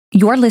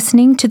You're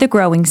listening to The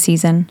Growing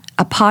Season,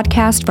 a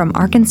podcast from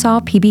Arkansas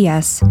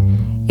PBS.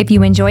 If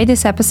you enjoy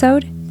this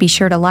episode, be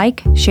sure to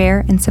like,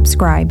 share, and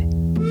subscribe.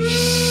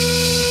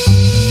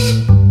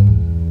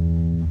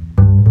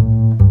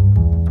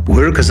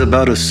 Work is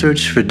about a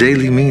search for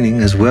daily meaning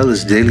as well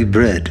as daily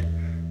bread,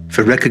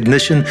 for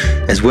recognition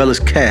as well as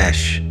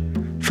cash,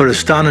 for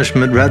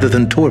astonishment rather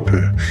than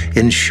torpor.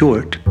 In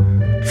short,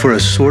 for a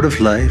sort of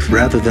life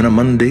rather than a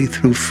Monday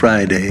through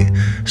Friday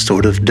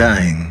sort of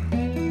dying.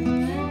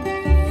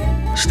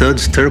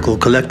 Studs Terkel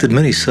collected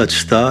many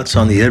such thoughts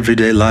on the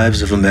everyday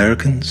lives of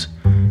Americans.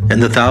 In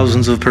the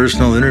thousands of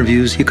personal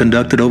interviews he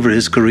conducted over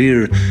his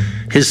career,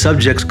 his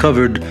subjects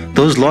covered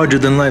those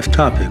larger-than-life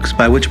topics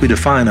by which we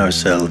define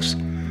ourselves.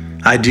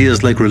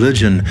 Ideas like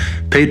religion,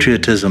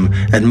 patriotism,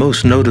 and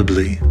most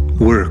notably,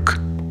 work.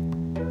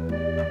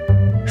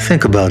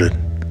 Think about it.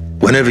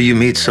 Whenever you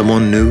meet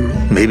someone new,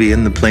 maybe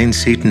in the plane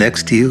seat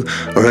next to you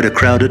or at a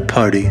crowded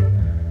party,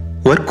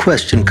 what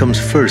question comes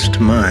first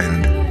to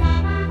mind?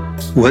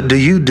 What do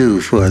you do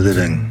for a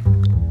living?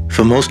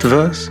 For most of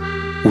us,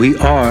 we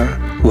are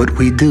what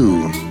we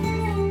do.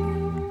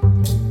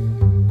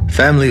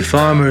 Family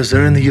farmers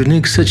are in the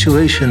unique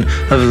situation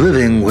of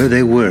living where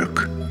they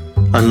work.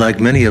 Unlike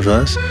many of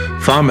us,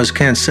 farmers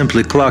can't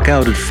simply clock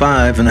out at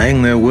 5 and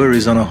hang their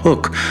worries on a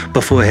hook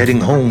before heading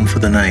home for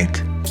the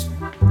night.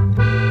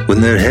 When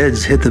their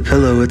heads hit the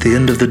pillow at the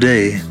end of the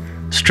day,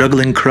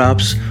 struggling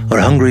crops or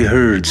hungry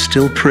herds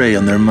still prey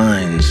on their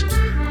minds,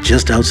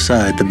 just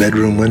outside the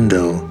bedroom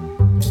window.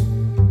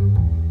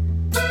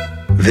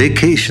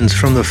 Vacations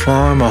from the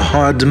farm are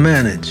hard to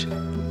manage,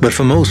 but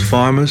for most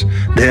farmers,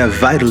 they are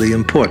vitally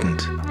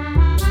important.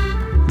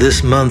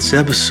 This month's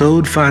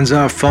episode finds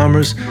our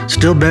farmers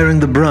still bearing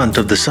the brunt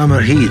of the summer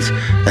heat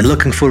and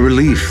looking for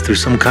relief through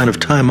some kind of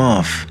time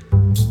off.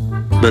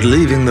 But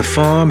leaving the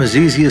farm is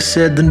easier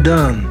said than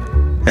done,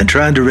 and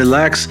trying to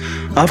relax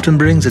often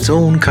brings its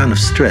own kind of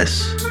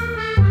stress.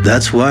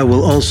 That's why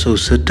we'll also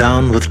sit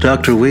down with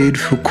Dr. Wade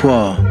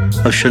Fuqua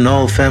of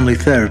Chenal Family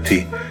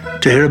Therapy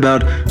to hear about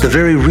the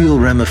very real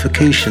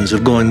ramifications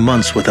of going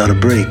months without a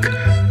break,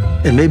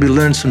 and maybe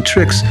learn some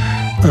tricks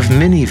of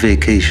mini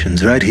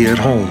vacations right here at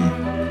home.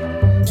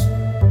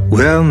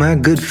 Well, my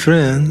good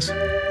friends,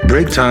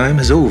 break time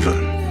is over.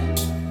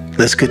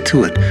 Let's get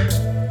to it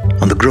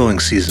on The Growing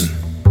Season.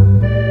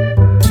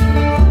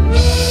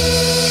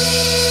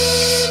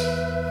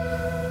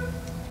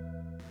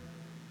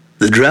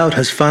 The drought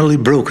has finally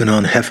broken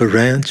on Heifer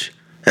Ranch,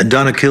 and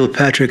Donna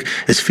Kilpatrick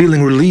is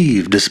feeling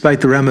relieved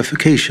despite the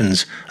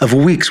ramifications of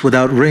weeks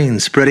without rain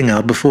spreading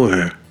out before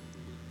her.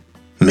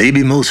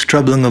 Maybe most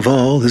troubling of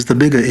all is the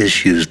bigger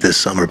issues this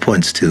summer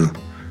points to,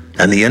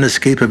 and the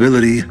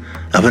inescapability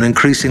of an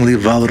increasingly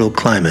volatile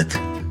climate.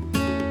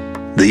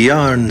 The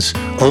Yarn's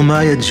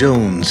Omaya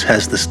Jones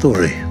has the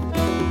story.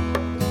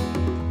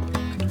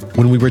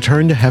 When we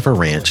return to Heifer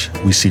Ranch,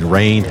 we see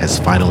rain has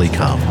finally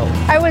come.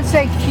 I would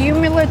say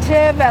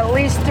cumulative, at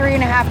least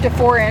 3.5 to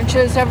 4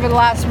 inches over the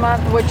last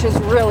month, which has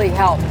really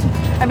helped.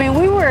 I mean,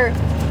 we were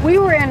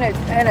in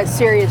a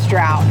serious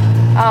drought.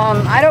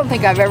 I don't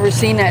think I've ever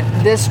seen it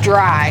this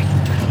dry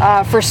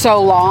for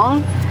so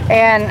long.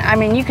 And I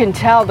mean, you can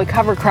tell the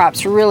cover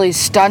crops really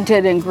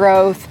stunted in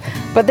growth,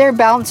 but they're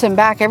bouncing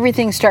back.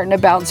 Everything's starting to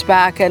bounce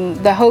back, and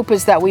the hope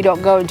is that we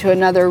don't go into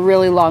another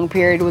really long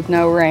period with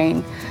no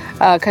rain,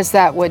 because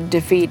that would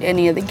defeat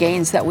any of the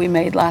gains that we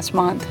made last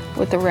month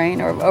with the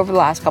rain or over the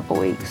last couple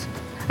of weeks.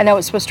 I know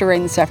it's supposed to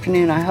rain this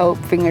afternoon, I hope,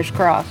 fingers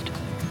crossed.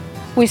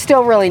 We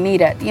still really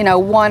need it. You know,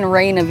 one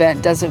rain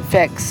event doesn't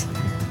fix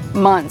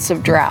months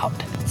of drought.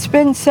 It's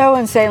been so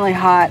insanely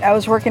hot. I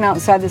was working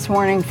outside this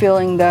morning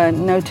feeling the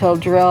no-till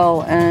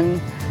drill,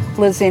 and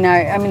Lizzie and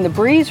I mean, the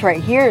breeze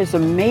right here is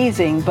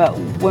amazing, but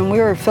when we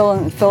were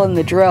filling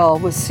the drill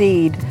with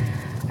seed,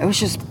 it was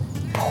just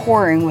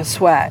pouring with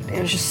sweat. It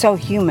was just so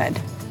humid.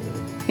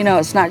 You know,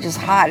 it's not just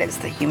hot, it's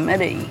the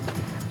humidity.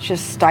 It's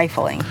just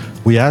stifling.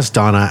 We asked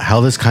Donna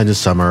how this kind of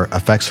summer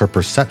affects her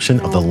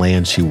perception of the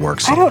land she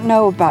works on. I don't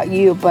know about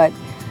you, but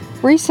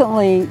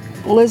recently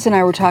Liz and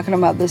I were talking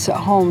about this at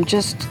home.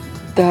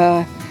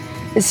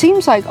 It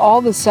seems like all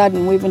of a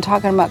sudden we've been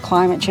talking about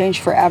climate change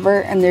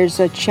forever, and there's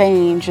a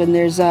change and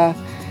there's a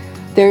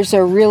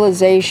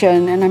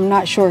realization, and I'm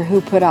not sure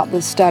who put out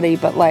this study,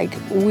 but like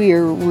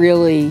we're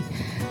really,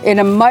 in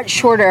a much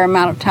shorter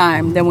amount of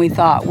time than we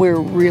thought, we're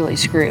really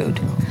screwed.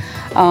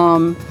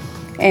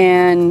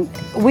 And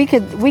we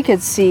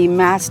could see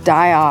mass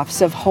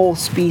die-offs of whole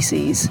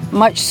species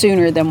much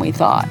sooner than we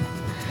thought.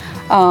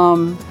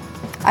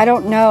 I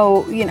don't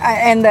know, you know,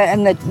 and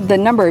the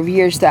number of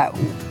years that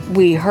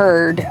we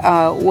heard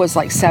was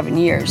like 7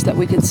 years that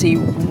we could see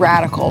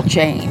radical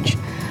change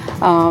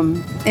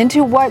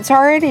into what's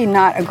already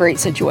not a great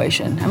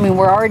situation. I mean,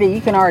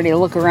 you can already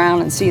look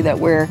around and see that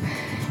we're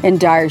in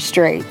dire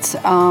straits.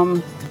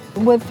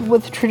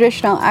 With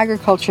traditional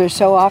agriculture,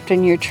 so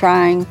often you're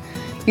trying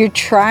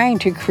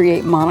to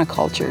create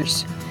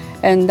monocultures,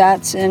 and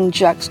that's in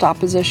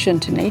juxtaposition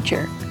to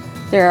nature.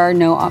 There are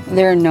no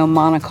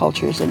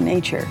monocultures in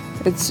nature.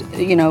 It's,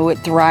 you know, it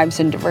thrives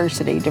in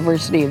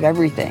diversity of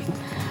everything.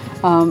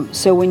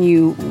 So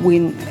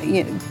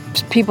when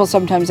people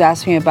sometimes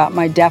ask me about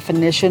my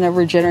definition of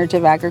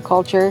regenerative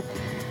agriculture,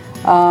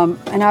 and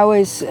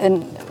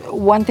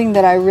one thing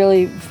that I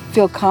really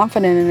feel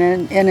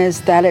confident in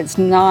is that it's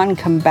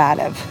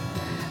non-combative.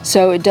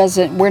 So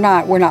we're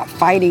not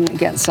fighting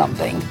against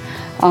something.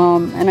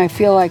 And I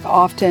feel like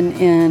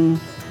often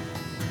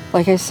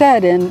like I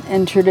said,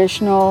 in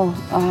traditional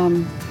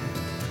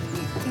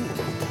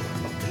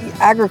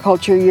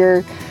agriculture,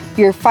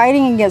 you're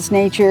fighting against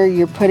nature.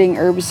 You're putting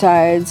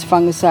herbicides,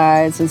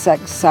 fungicides,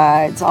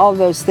 insecticides, all of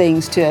those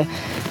things to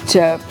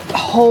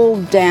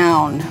hold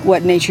down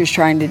what nature's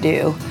trying to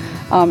do.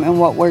 And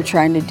what we're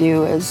trying to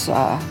do is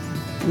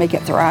make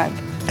it thrive.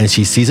 And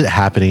she sees it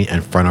happening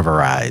in front of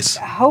her eyes.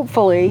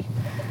 Hopefully,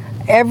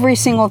 every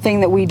single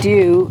thing that we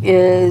do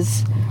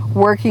is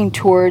working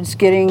towards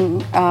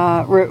repairing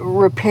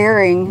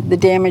the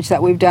damage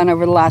that we've done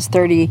over the last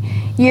 30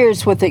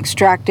 years with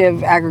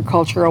extractive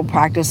agricultural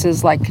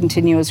practices like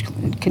continuous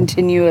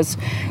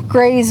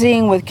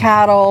grazing with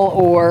cattle,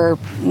 or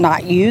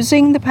not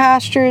using the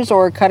pastures,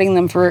 or cutting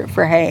them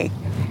for hay.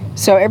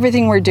 So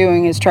everything we're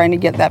doing is trying to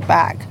get that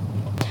back.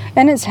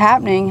 And it's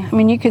happening. I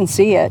mean, you can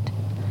see it.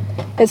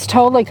 It's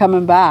totally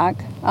coming back.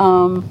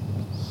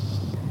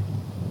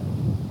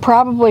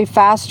 Probably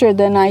faster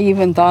than I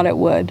even thought it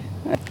would.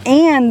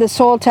 And the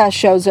soil test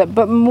shows it,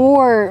 but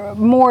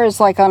more is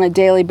like on a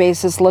daily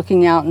basis,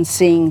 looking out and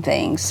seeing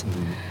things.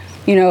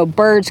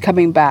 Birds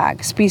coming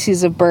back,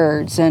 species of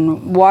birds,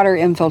 and water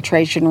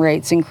infiltration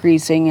rates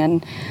increasing.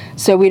 And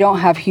so we don't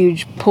have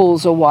huge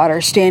pools of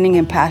water standing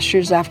in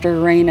pastures after a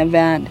rain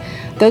event.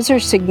 Those are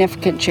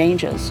significant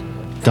changes.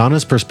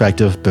 Donna's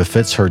perspective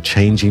befits her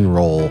changing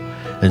role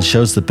and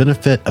shows the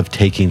benefit of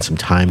taking some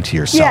time to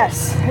yourself.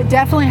 Yes, I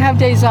definitely have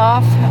days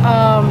off.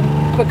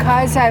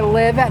 Because I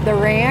live at the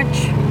ranch,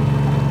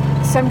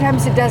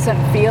 sometimes it doesn't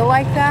feel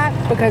like that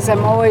because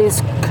I'm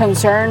always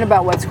concerned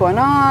about what's going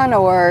on,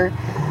 or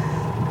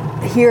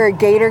hear a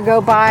gator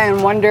go by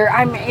and wonder.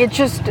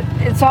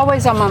 It's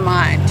always on my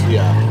mind.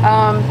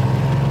 Yeah.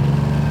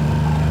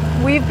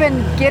 We've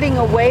been getting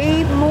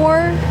away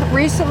more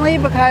recently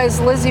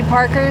because Lizzie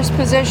Parker's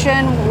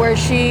position, where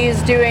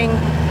she's doing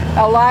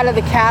a lot of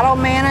the cattle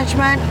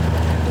management,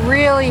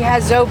 really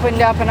has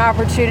opened up an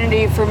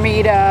opportunity for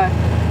me to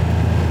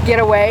get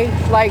away,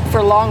 like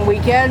for long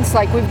weekends.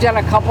 Like we've done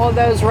a couple of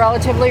those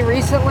relatively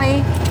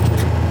recently.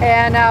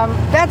 And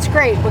that's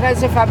great,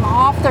 because if I'm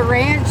off the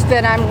ranch,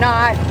 then I'm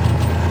not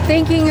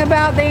thinking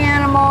about the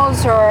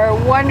animals or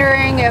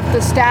wondering if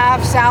the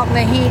staff's out in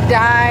the heat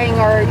dying,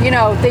 or,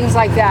 things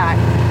like that.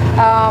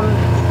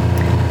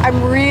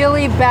 I'm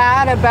really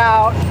bad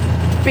about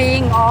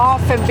being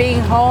off and being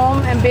home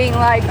and being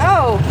like,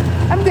 oh,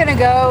 I'm gonna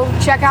go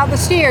check out the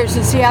steers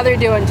and see how they're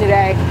doing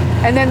today.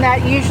 And then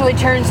that usually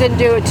turns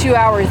into a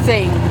 2-hour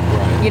thing,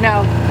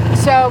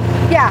 So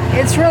yeah,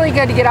 it's really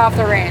good to get off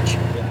the ranch.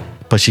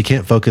 But she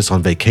can't focus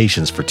on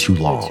vacations for too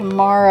long.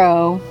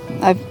 Tomorrow,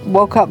 I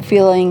woke up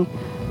feeling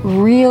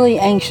really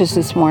anxious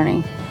this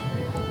morning.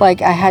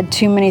 Like I had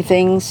too many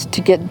things to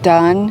get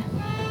done.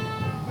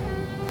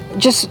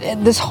 Just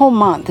this whole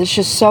month, it's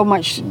just so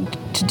much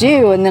to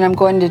do. And then I'm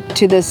going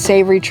to this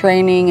savory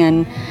training,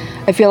 and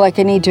I feel like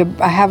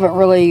I haven't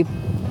really,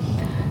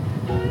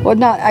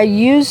 I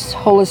use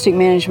holistic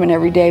management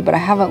every day, but I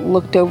haven't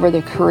looked over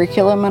the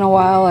curriculum in a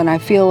while. And I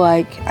feel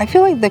like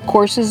the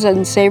courses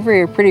in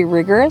savory are pretty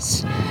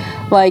rigorous.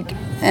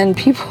 And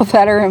people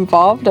that are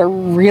involved are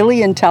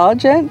really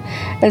intelligent.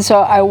 And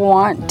so I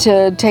want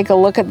to take a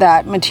look at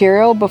that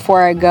material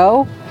before I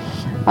go.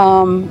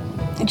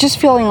 Just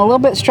feeling a little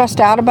bit stressed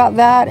out about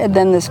that. And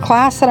then this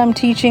class that I'm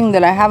teaching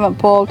that I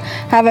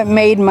haven't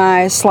made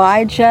my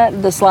slide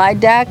yet, the slide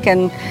deck.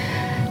 And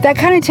that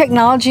kind of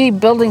technology,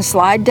 building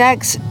slide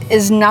decks,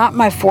 is not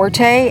my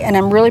forte. And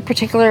I'm really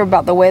particular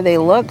about the way they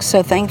look.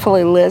 So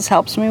thankfully Liz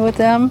helps me with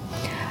them.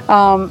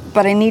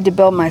 But I need to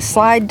build my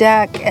slide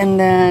deck. And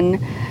then,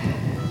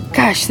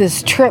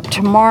 this trip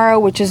tomorrow,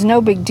 which is no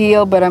big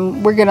deal, but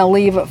we're going to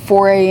leave at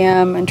 4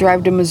 a.m. and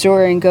drive to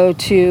Missouri and go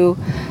to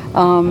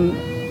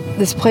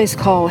this place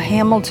called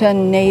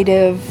Hamilton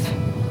Native.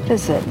 What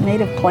is it?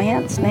 Native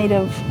Plants?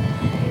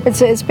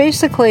 It's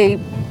basically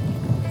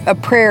a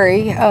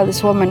prairie.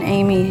 This woman,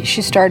 Amy,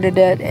 she started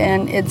it,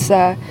 and it's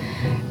a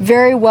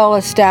very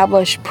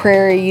well-established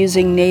prairie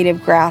using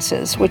native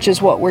grasses, which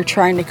is what we're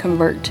trying to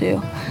convert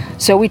to.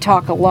 So we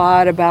talk a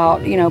lot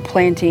about,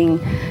 planting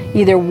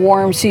either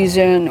warm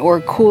season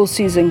or cool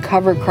season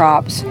cover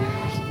crops.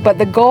 But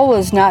the goal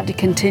is not to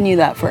continue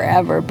that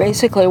forever.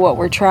 Basically, what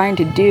we're trying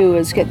to do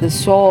is get the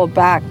soil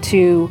back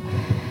to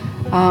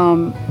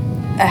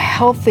a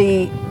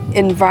healthy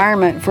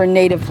environment for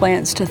native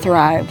plants to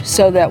thrive,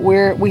 so that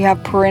we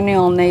have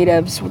perennial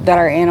natives that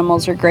our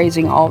animals are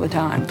grazing all the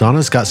time.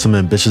 Donna's got some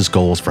ambitious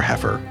goals for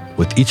heifer.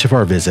 With each of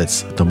our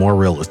visits, the more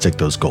realistic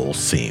those goals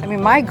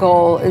seem. My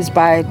goal is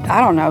by,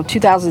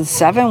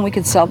 2007, we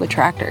could sell the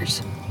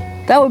tractors.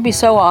 That would be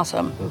so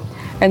awesome.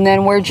 And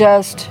then we're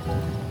just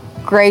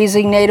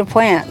grazing native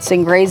plants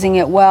and grazing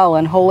it well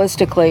and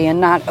holistically and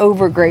not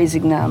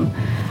overgrazing them.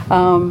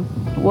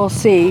 We'll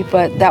see,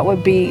 but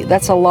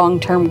that's a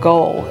long-term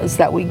goal, is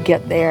that we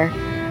get there.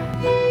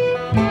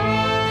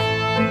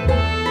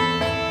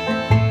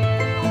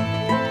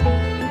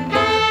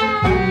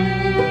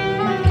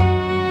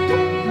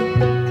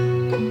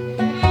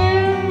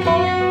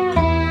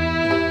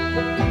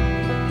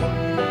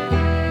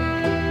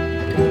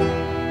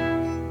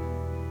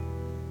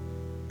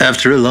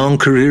 After a long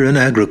career in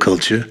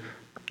agriculture,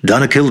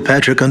 Donna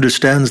Kilpatrick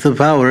understands the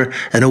power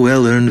in a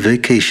well-earned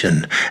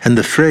vacation and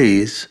the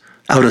phrase,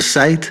 out of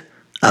sight,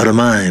 out of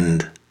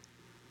mind.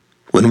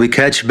 When we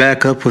catch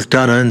back up with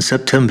Donna in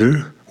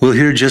September, we'll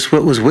hear just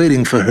what was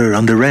waiting for her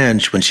on the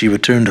ranch when she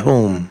returned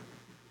home.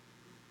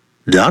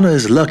 Donna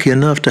is lucky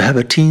enough to have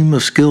a team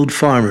of skilled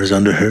farmers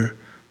under her,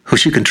 who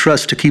she can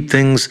trust to keep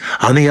things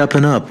on the up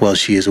and up while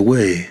she is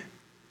away.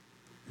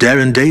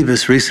 Darren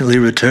Davis recently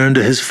returned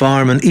to his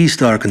farm in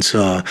East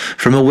Arkansas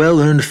from a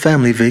well-earned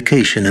family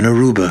vacation in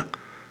Aruba,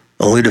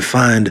 only to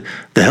find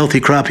the healthy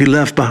crop he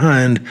left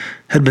behind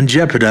had been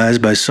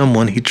jeopardized by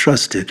someone he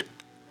trusted.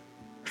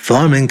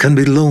 Farming can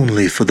be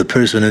lonely for the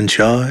person in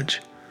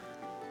charge.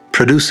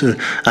 Producer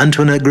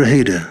Antoinette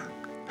Grajeda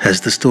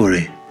has the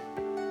story.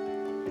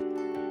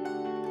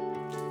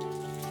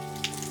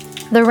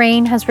 The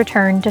rain has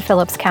returned to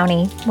Phillips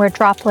County, where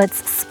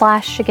droplets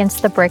splash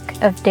against the brick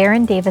of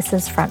Darren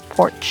Davis's front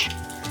porch.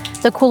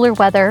 The cooler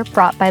weather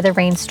brought by the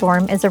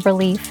rainstorm is a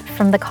relief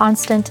from the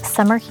constant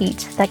summer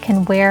heat that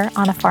can wear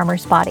on a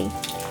farmer's body.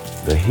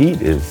 The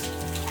heat is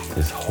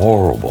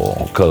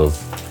horrible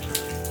because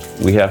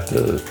we have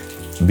to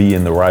be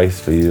in the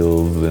rice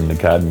fields and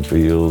the cotton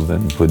fields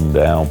and putting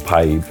down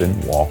pipe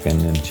and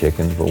walking and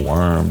checking for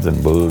worms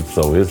and bugs.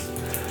 So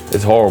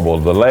it's horrible.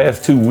 The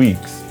last 2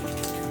 weeks,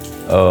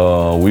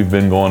 we've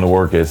been going to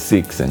work at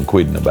 6 and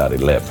quitting about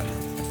 11.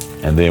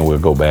 And then we'll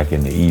go back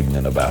in the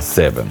evening about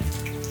 7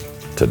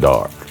 to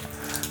dark.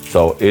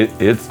 So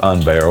it's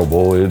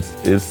unbearable.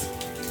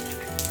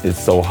 It's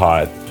so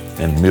hot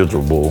and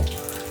miserable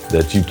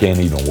that you can't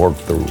even work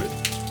through it.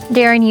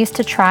 Darren used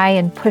to try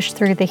and push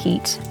through the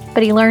heat,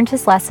 but he learned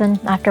his lesson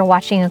after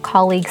watching a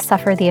colleague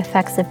suffer the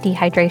effects of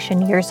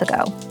dehydration years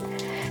ago.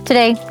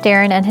 Today,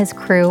 Darren and his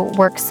crew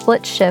work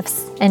split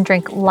shifts and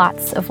drink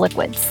lots of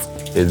liquids.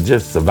 It's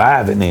just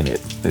surviving in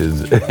it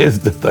is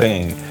the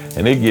thing.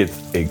 And it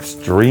gets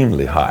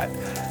extremely hot.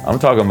 I'm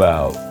talking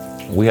about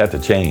we have to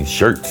change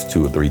shirts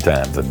 2 or 3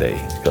 times a day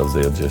because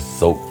they're just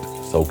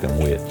soaking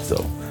wet. So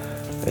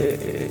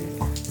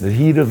the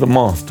heat is a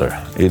monster.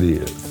 It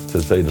is,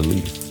 to say the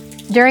least.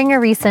 During a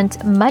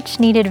recent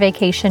much-needed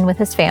vacation with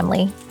his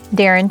family,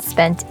 Darren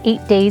spent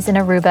 8 days in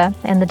Aruba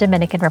and the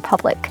Dominican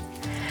Republic.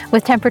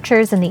 With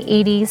temperatures in the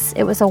 80s,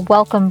 it was a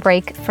welcome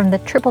break from the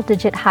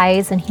triple-digit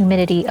highs and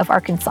humidity of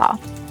Arkansas.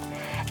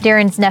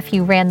 Darren's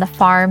nephew ran the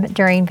farm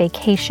during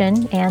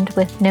vacation, and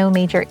with no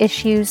major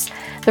issues,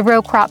 the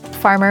row crop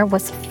farmer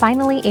was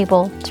finally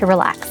able to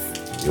relax.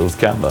 It was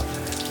kind of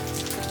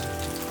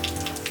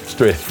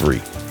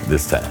stress-free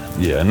this time.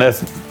 Yeah, and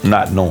that's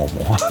not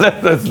normal.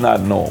 That's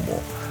not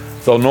normal.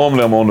 So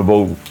normally I'm on the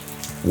boat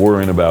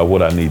worrying about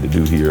what I need to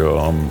do here.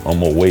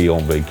 I'm away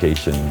on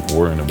vacation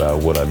worrying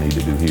about what I need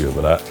to do here,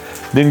 but I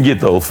didn't get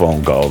those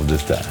phone calls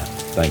this time,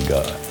 thank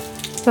God.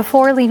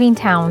 Before leaving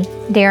town,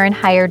 Darren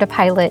hired a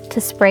pilot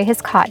to spray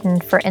his cotton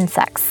for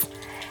insects.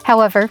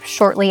 However,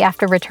 shortly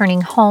after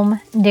returning home,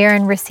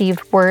 Darren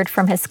received word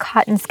from his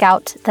cotton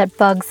scout that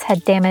bugs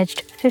had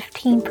damaged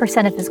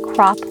 15% of his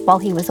crop while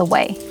he was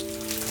away.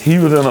 He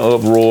was in an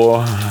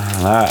uproar.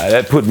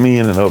 That put me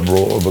in an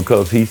uproar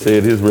because he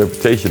said his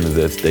reputation is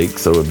at stake.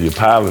 So if your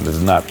pilot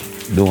is not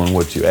doing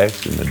what you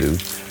asked him to do,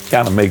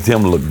 kind of makes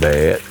him look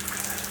bad.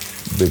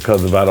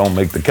 Because if I don't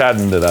make the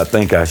cotton that I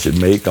think I should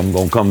make, I'm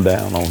gonna come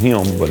down on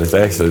him, but it's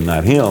actually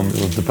not him, it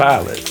was the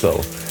pilot.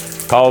 So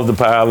calls the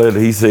pilot,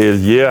 he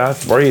says, yeah, I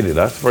sprayed it.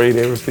 I sprayed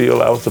every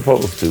field I was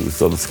supposed to.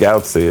 So the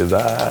scout says,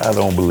 I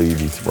don't believe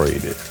he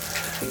sprayed it.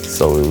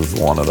 So it was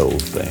one of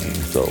those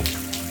things. So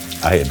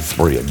I had to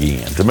spray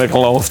again. To make a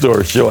long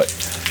story short,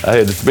 I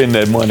had to spend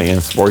that money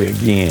and spray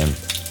again.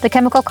 The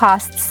chemical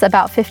costs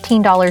about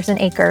 $15 an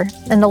acre,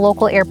 and the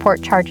local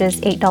airport charges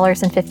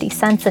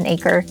 $8.50 an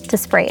acre to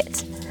spray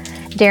it.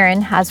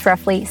 Darren has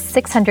roughly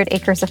 600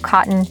 acres of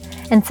cotton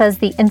and says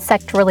the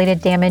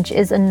insect-related damage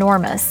is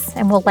enormous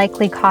and will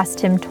likely cost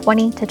him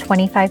 $20,000 to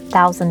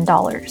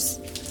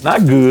 $25,000.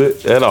 Not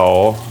good at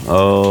all.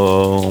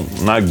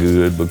 Not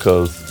good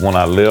because when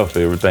I left,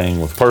 everything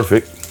was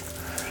perfect.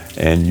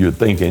 And you're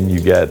thinking you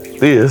got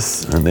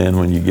this, and then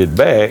when you get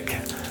back,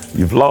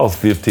 you've lost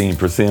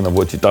 15% of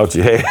what you thought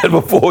you had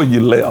before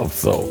you left.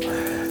 So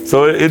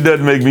it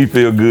doesn't make me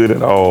feel good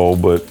at all,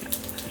 but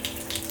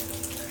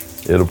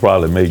it'll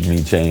probably make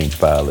me change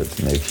pilots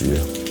next year,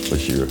 for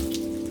sure.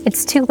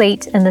 It's too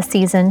late in the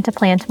season to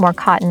plant more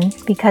cotton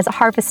because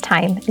harvest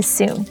time is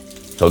soon.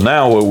 So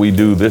now what we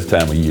do this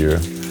time of year,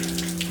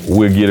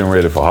 we're getting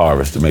ready for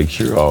harvest to make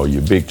sure all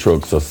your big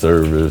trucks are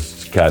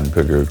serviced, cotton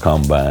picker,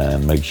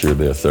 combine, make sure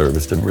they're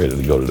serviced and ready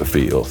to go to the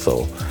field.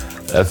 So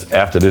that's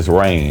after this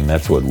rain,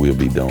 that's what we'll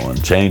be doing,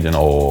 changing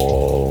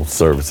oil,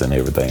 servicing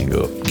everything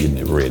up, getting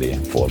it ready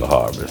for the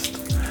harvest.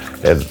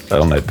 as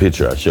on that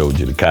picture I showed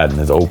you, the cotton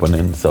is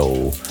opening.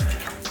 So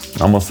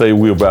I'm gonna say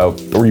we're about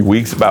 3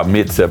 weeks, about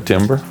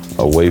mid-September,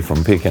 away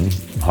from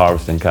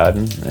harvesting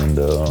cotton, and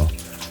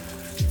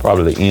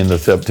probably the end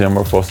of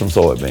September for some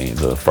soybeans,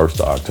 the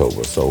 1st of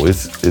October. So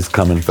it's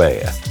coming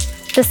fast.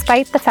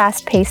 Despite the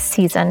fast-paced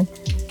season,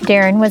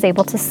 Darren was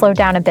able to slow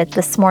down a bit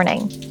this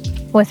morning.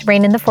 With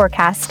rain in the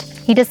forecast,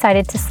 he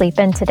decided to sleep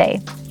in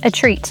today, a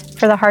treat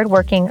for the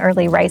hard-working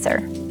early riser.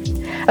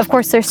 Of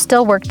course, there's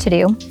still work to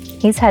do.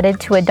 He's headed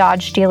to a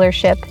Dodge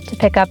dealership to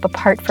pick up a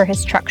part for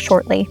his truck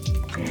shortly.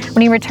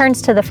 When he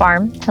returns to the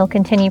farm, he'll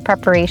continue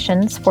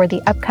preparations for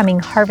the upcoming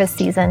harvest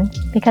season,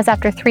 because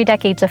after 3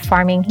 decades of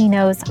farming, he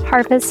knows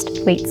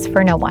harvest waits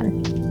for no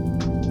one.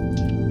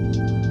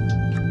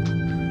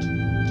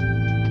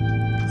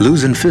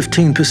 Losing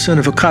 15%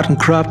 of a cotton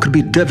crop could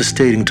be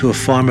devastating to a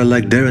farmer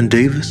like Darren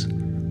Davis.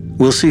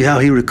 We'll see how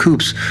he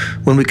recoups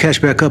when we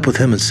catch back up with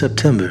him in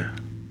September.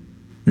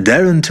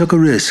 Darren took a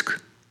risk,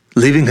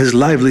 leaving his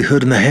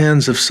livelihood in the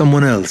hands of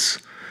someone else.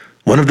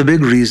 One of the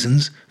big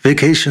reasons,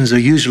 vacations are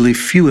usually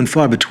few and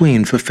far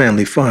between for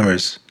family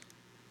farmers.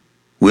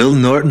 Will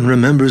Norton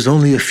remembers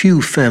only a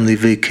few family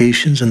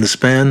vacations in the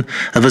span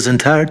of his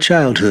entire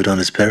childhood on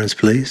his parents'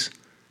 place.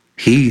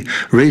 He,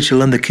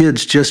 Rachel, and the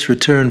kids just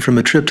returned from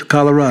a trip to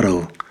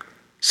Colorado,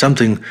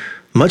 something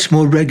much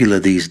more regular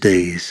these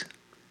days.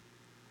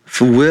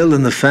 For Will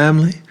and the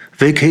family,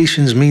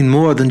 vacations mean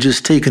more than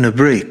just taking a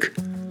break.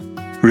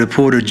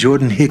 Reporter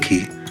Jordan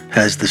Hickey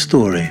has the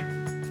story.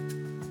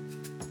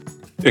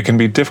 It can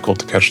be difficult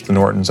to catch the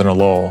Nortons in a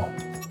lull,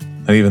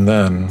 and even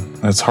then,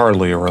 it's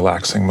hardly a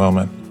relaxing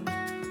moment.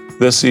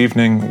 This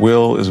evening,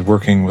 Will is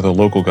working with a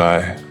local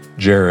guy,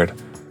 Jared,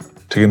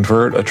 to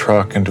convert a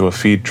truck into a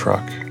feed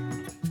truck.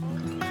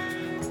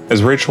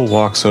 As Rachel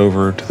walks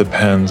over to the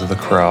pens of the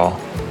corral,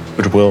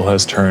 which Will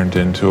has turned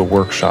into a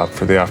workshop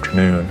for the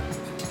afternoon,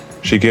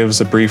 she gives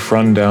a brief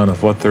rundown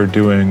of what they're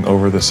doing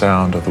over the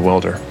sound of the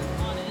welder.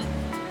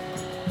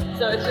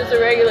 So it's just a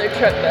regular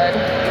truck bed,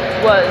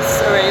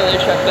 was a regular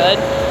truck bed,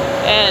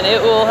 and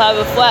it will have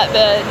a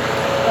flatbed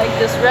like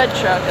this red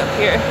truck up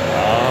here.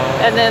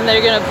 And then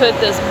they're gonna put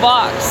this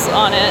box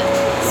on it,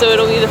 so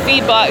it'll be the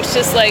feed box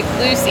just like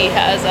Lucy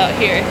has out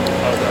here.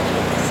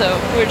 So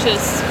we're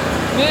just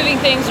moving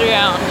things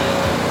around.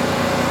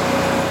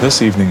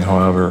 This evening,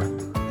 however,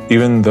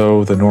 even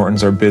though the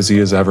Nortons are busy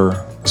as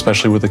ever,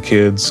 especially with the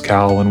kids,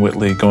 Cal and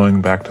Whitley,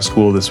 going back to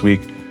school this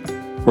week,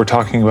 we're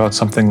talking about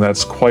something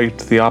that's quite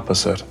the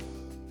opposite.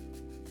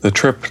 The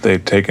trip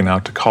they'd taken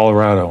out to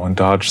Colorado and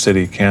Dodge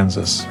City,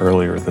 Kansas,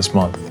 earlier this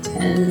month.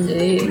 10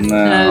 days? No,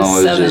 it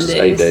was 7 just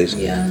days. 8 days.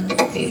 Yeah,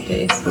 8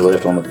 days. We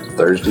left on a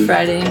Thursday?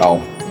 Friday.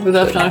 Oh. We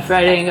left on a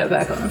Friday and got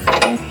back on a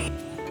Friday.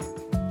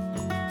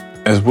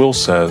 As Will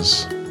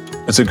says,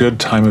 it's a good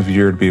time of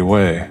year to be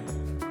away.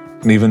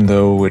 And even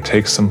though it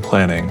takes some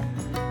planning,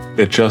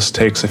 it just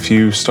takes a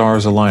few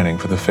stars aligning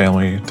for the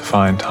family to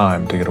find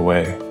time to get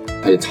away.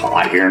 It's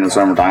hot here in the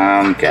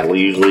summertime. Cattle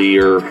usually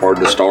are hard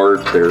to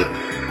start.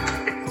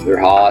 They're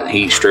hot,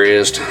 heat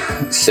stressed.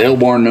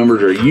 Cell-born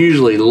numbers are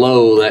usually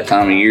low that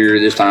time of year.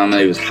 This time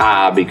it was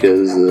high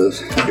because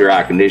of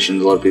dry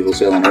conditions. A lot of people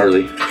selling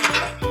early.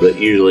 But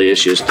usually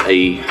it's just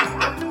a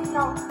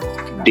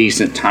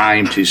decent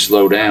time to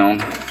slow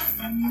down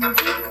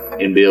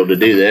and be able to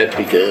do that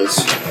because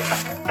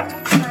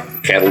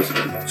cattle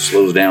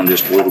slows down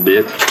just a little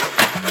bit.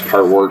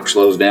 Hard work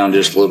slows down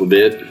just a little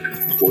bit.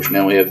 Of course,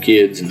 now we have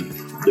kids and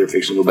they're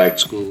fixing to go back to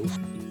school.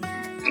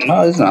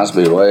 No, it's nice to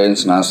be away.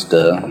 It's nice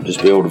to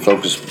just be able to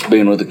focus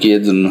being with the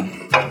kids and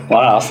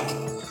life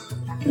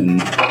and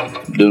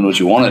doing what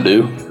you want to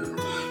do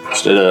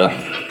instead of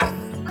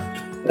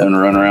having to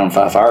run around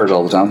 5 hours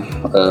all the time.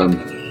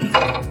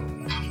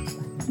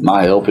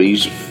 My help,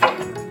 he's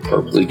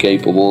perfectly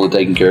capable of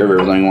taking care of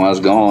everything while I was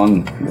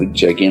gone. We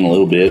check in a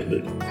little bit,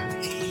 but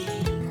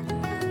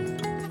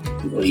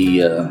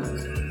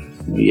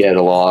we had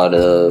a lot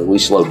of, we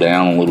slowed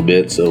down a little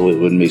bit, so it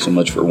wouldn't be so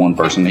much for one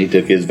person. He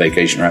took his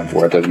vacation right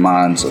before I took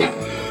mine, so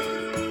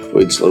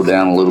we'd slow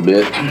down a little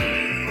bit.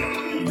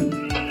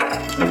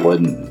 It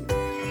wasn't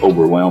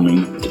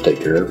overwhelming to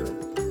take care of.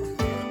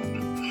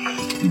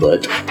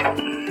 But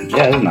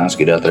yeah, it was nice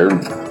to get out there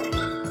and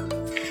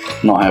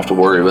not have to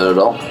worry about it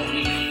all.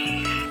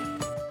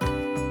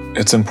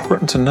 It's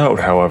important to note,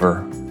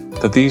 however,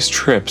 that these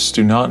trips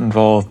do not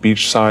involve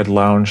beachside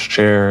lounge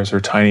chairs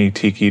or tiny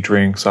tiki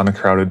drinks on a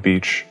crowded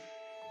beach.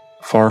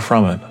 Far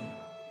from it.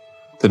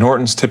 The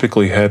Nortons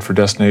typically head for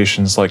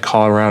destinations like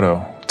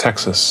Colorado,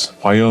 Texas,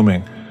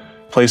 Wyoming,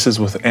 places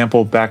with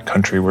ample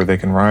backcountry where they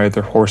can ride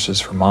their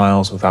horses for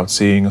miles without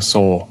seeing a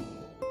soul.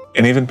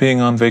 And even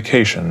being on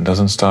vacation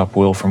doesn't stop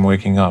Will from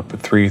waking up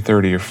at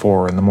 3:30 or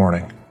 4 in the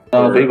morning.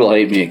 People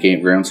hate me at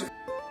campgrounds.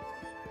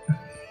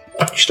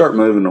 You start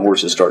moving, the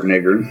horses start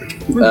niggering.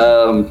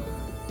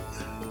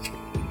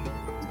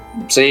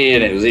 See,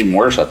 and it was even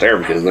worse out there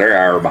because they're an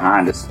hour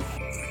behind us.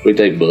 We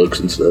take books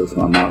and stuff.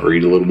 I might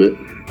read a little bit.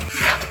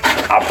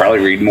 I'll probably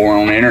read more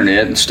on the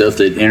internet and stuff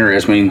that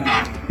interests me,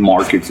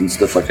 markets and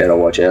stuff like that. I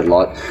watch that a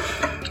lot.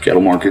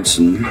 Cattle markets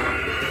and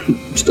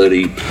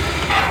study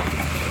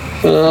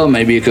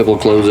maybe a couple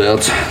of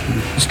closeouts,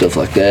 stuff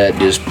like that.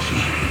 Just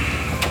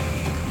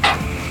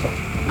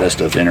that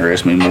stuff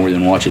interests me more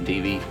than watching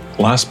TV.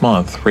 Last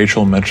month,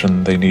 Rachel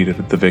mentioned they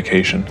needed the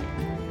vacation.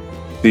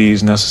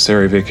 These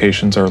necessary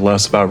vacations are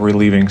less about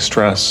relieving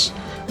stress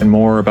and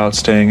more about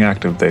staying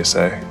active, they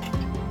say.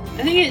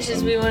 I think it's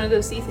just we want to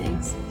go see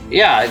things.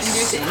 Yeah, Do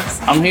things.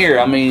 I'm here.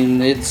 I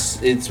mean,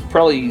 it's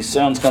probably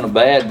sounds kind of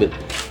bad, but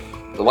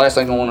the last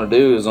thing I want to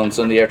do is on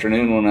Sunday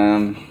afternoon when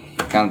I'm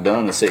kind of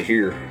done to sit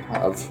here.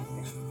 I've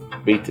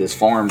beat this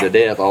farm to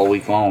death all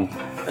week long.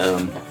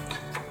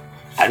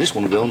 I just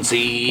want to go and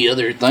see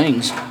other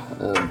things.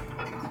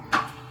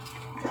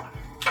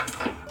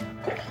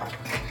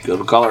 Go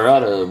to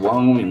Colorado,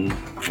 Wyoming,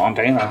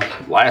 Montana,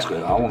 Alaska.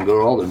 I want to go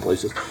to all them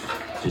places.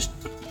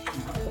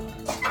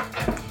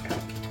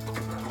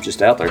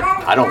 Just out there.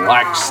 I don't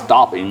like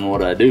stopping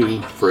what I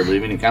do for a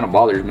living. It kind of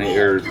bothers me,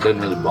 or it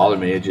doesn't really bother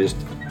me. It just,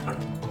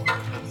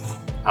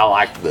 I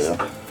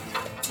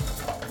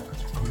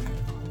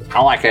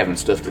like having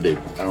stuff to do.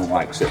 I don't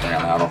like sitting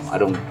around. I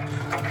don't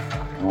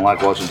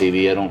like watching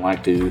TV. I don't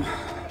like to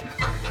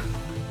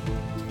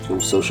go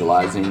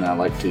socializing. I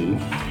like to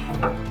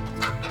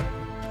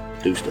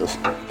do stuff.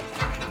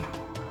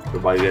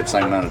 Everybody got the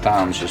same amount of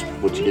time. It's just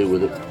what you do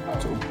with it.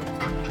 So.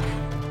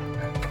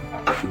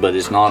 But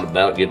it's not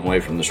about getting away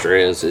from the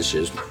stress. It's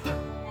just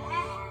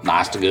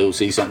nice to go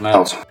see something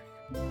else.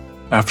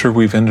 After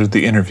we've ended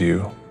the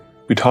interview,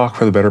 we talk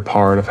for the better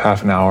part of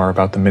half an hour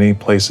about the many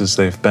places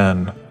they've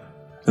been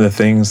and the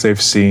things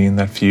they've seen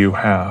that few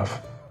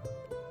have.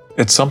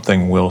 It's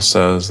something, Will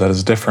says, that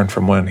is different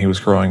from when he was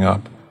growing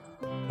up,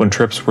 when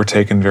trips were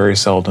taken very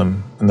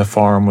seldom and the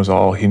farm was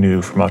all he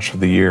knew for much of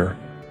the year.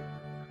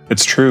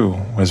 It's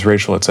true, as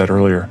Rachel had said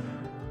earlier,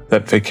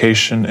 that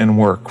vacation and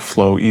work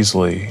flow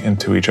easily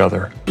into each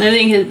other. I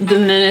think the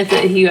minute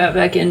that he got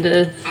back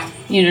into,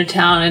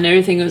 town and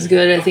everything was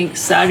good, I think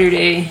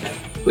Saturday,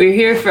 we were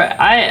here for,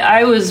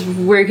 I was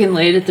working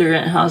late at the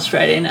rent house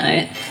Friday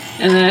night.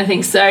 And then I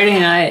think Saturday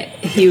night,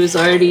 he was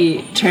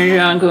already turned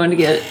around going to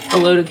get a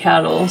load of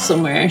cattle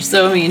somewhere.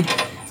 So, I mean,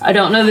 I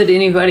don't know that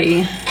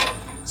anybody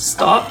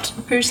stopped,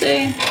 per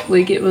se.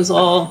 Like, it was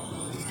all,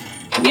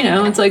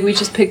 it's like we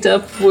just picked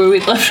up where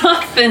we left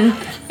off and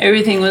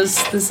everything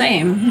was the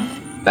same,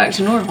 back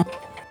to normal.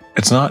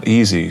 It's not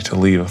easy to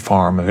leave a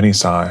farm of any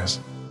size.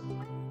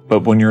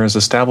 But when you're as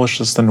established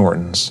as the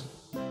Nortons,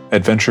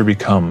 adventure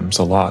becomes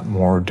a lot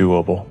more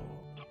doable.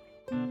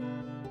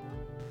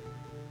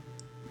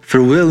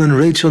 For Will and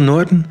Rachel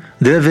Norton,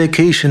 their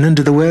vacation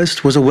into the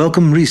West was a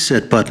welcome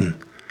reset button,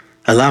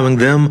 allowing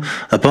them,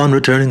 upon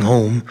returning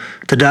home,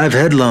 to dive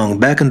headlong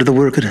back into the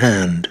work at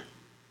hand.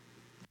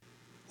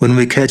 When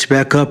we catch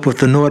back up with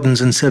the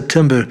Nortons in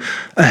September,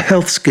 a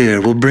health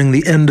scare will bring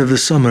the end of the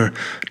summer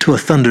to a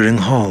thundering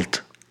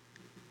halt.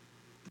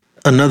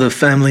 Another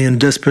family in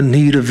desperate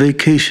need of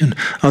vacation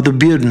are the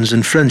Beardens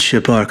in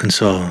Friendship,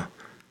 Arkansas.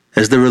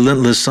 As the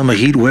relentless summer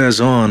heat wears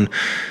on,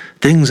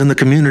 things in the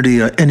community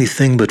are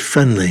anything but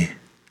friendly.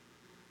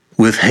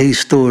 With hay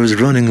stores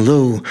running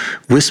low,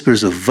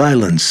 whispers of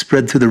violence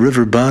spread through the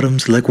river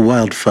bottoms like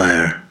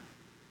wildfire.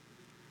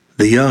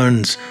 The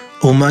Yarn's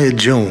Omaya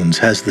Jones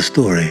has the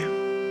story.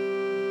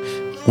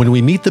 When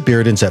we meet the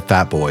Beardens at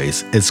Fat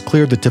Boys, it's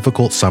clear the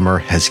difficult summer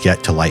has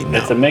yet to lighten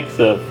up. It's a mix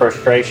of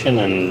frustration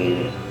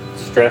and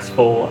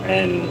stressful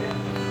and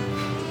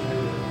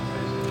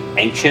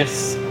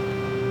anxious.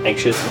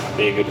 Anxious might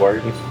be a good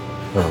word.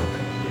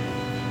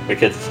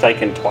 Because it's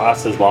taken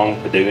twice as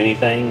long to do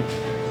anything,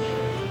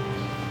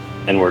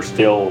 and we're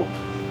still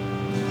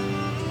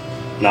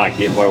not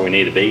getting where we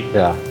need to be.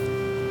 Yeah.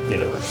 We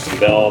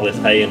bale all this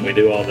hay and we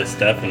do all this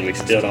stuff, and we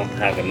still don't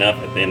have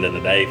enough at the end of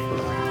the day for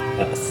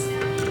us.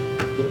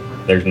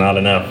 There's not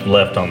enough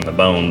left on the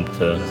bone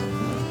to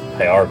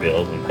pay our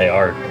bills and pay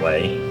our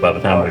way by the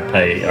time we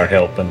pay our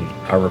help and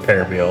our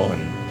repair bill.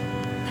 And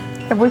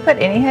have we put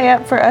any hay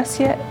up for us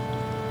yet?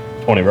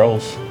 20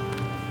 rolls.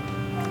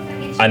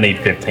 I need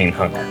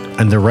 1,500.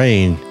 And the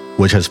rain,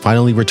 which has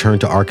finally returned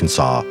to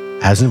Arkansas,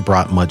 hasn't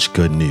brought much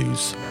good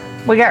news.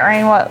 We got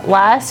rain,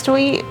 last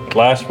week?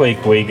 Last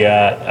week we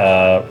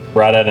got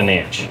right at an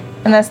inch.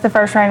 And that's the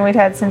first rain we've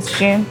had since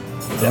June?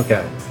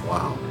 Okay,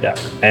 wow. Yeah,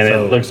 and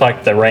so, it looks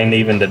like the rain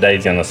even today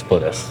is going to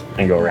split us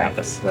and go around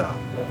us. Yeah.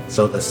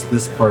 So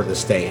this part of the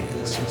state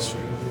is just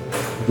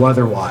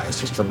weather-wise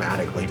just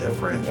dramatically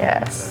different.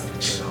 Yes.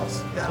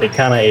 Yeah. It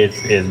kind of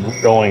is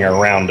going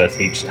around us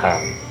each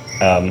time.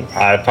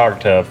 I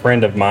talked to a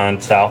friend of mine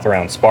south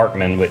around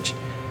Sparkman, which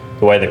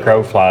the way the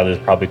crow flies is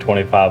probably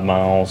 25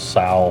 miles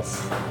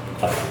south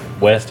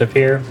west of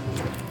here.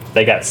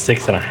 They got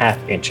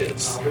 6.5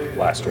 inches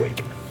last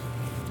week.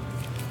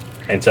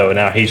 And so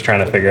now he's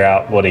trying to figure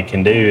out what he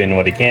can do and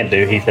what he can't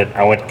do. He said,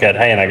 I went to cut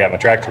hay and I got my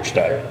tractor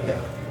stuck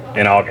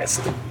in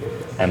August.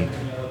 And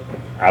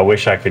I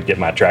wish I could get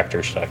my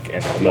tractor stuck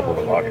in the middle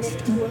of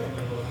August.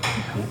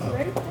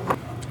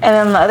 And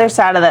on the other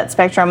side of that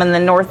spectrum, in the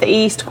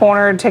northeast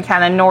corner to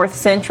kind of north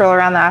central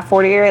around the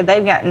I-40 area,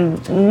 they've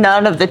gotten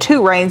none of the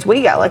 2 rains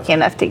we got lucky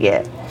enough to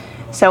get.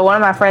 So one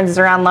of my friends is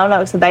around Lone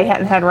Oak, so they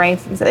hadn't had rain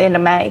since the end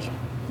of May.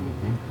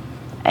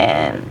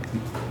 And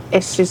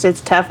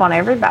it's tough on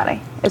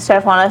everybody. It's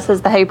tough on us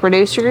as the hay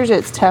producers.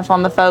 It's tough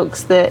on the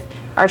folks that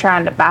are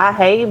trying to buy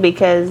hay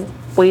because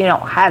we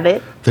don't have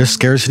it. Their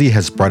scarcity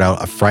has brought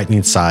out a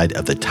frightening side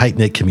of the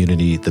tight-knit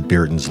community the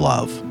Beardens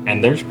love.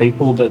 And there's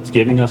people that's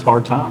giving us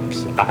hard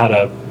times. I had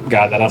a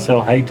guy that I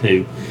sell hay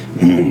to.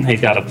 He's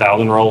got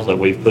 1,000 rolls that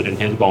we've put in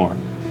his barn.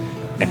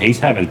 And he's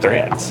having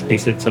threats. He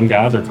said some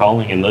guys are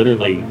calling and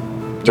literally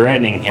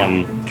threatening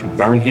him to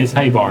burn his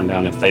hay barn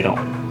down if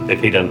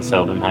he doesn't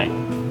sell them hay.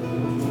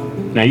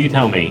 Now you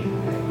tell me,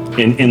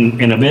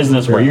 in a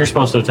business where you're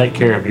supposed to take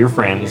care of your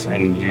friends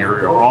and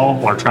you're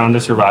all are trying to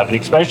survive, and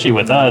especially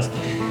with us,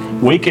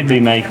 we could be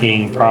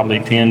making probably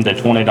 $10 to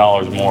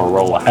 $20 more a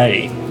roll of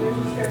hay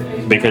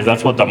because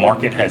that's what the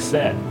market has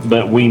said.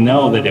 But we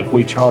know that if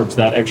we charge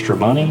that extra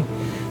money,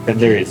 that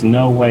there is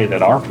no way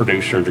that our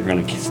producers are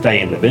going to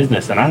stay in the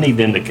business, and I need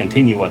them to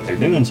continue what they're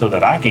doing so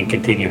that I can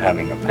continue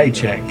having a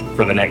paycheck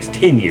for the next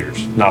 10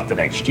 years, not the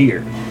next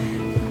year.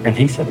 And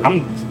he said,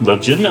 I'm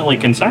legitimately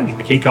concerned.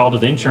 He called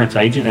his insurance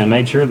agent and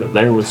made sure that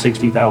there was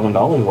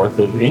 $60,000 worth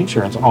of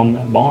insurance on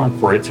that barn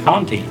for its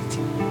contents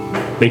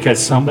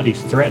because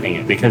somebody's threatening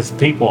it, because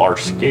people are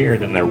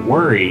scared and they're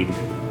worried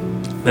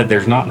that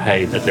there's not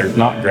hay, that there's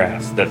not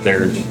grass, that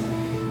there's,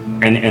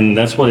 and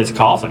that's what it's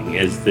causing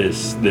is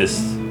this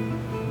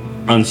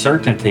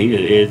uncertainty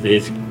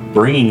is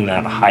bringing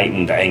that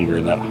heightened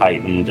anger, that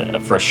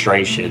heightened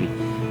frustration.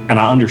 And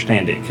I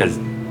understand it because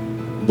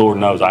Lord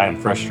knows I am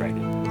frustrated.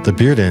 The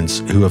Beardens,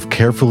 who have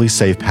carefully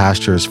saved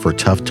pastures for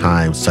tough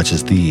times such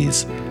as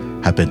these,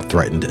 have been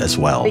threatened as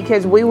well.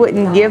 Because we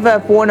wouldn't give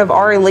up one of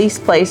our lease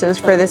places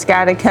for this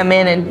guy to come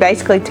in and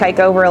basically take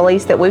over a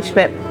lease that we've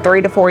spent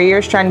 3 to 4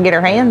 years trying to get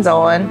our hands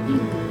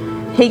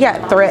on. He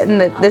got threatened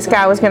that this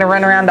guy was going to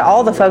run around to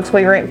all the folks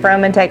we rent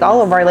from and take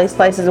all of our lease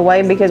places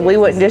away because we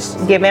wouldn't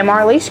just give him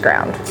our lease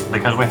ground.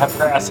 Because we have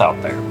grass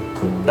out there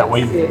that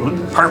we've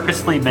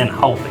purposely been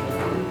holding.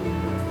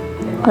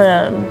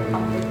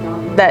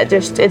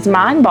 It's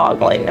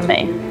mind-boggling to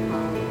me.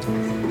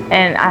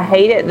 And I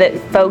hate it that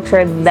folks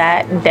are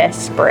that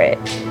desperate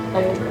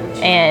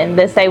and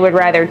that they would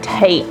rather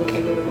take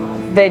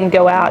than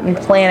go out and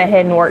plan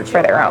ahead and work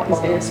for their own.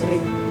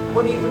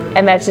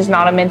 And that's just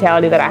not a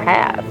mentality that I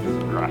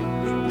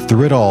have.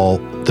 Through it all,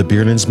 the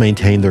Beardens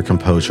maintain their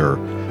composure,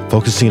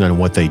 focusing on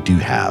what they do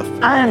have.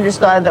 I am just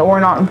glad that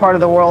we're not in part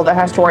of the world that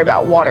has to worry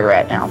about water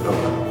right now.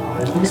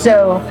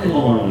 So,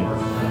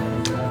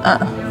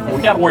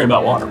 we got to worry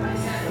about water.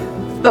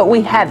 But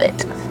we have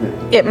it.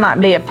 It might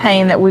be a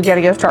pain that we've got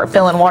to go start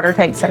filling water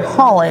tanks and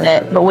hauling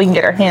it, but we can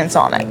get our hands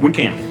on it. We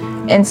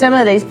can. In some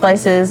of these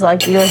places,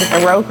 like you look at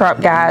the row crop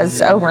guys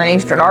over in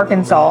eastern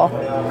Arkansas,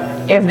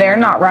 if they're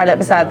not right up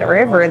beside the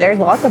river, there's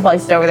lots of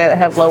places over there that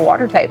have low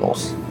water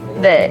tables,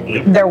 that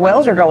their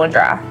wells are going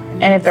dry.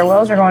 And if their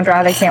wells are going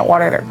dry, they can't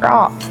water their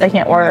crops. They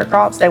can't water their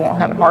crops, they won't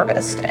have a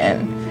harvest.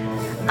 And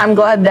I'm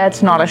glad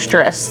that's not a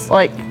stress.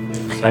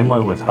 Same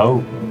way with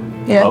Hope.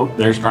 Yeah. Hope,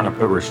 they're trying to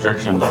put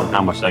restrictions on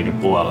how much they can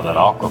pull out of that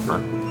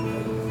aquifer.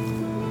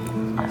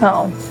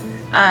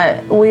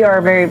 We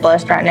are very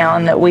blessed right now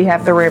in that we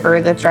have the river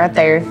that's right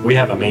there. We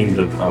have a means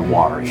of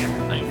watering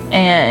everything.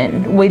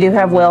 And we do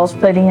have wells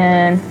put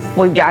in.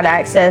 We've got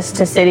access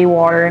to city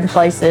water in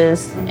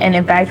places. And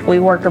in fact, we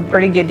work a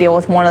pretty good deal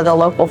with one of the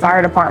local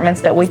fire departments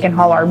that we can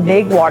haul our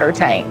big water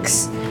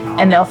tanks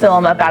and they'll fill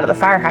them up out of the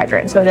fire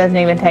hydrant. So it doesn't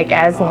even take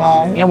as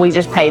long and we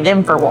just pay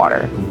them for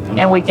water.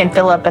 And we can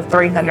fill up a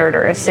 300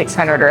 or a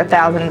 600 or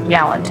 1,000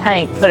 gallon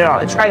tank, put it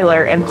on a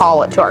trailer and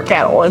haul it to our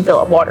cattle and fill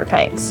up water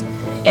tanks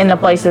in the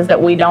places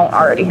that we don't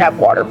already have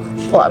water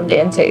plugged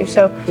into.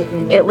 So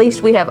at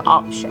least we have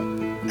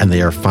options. And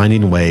they are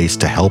finding ways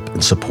to help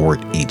and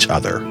support each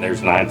other.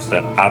 There's nights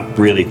that I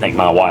really think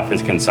my wife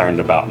is concerned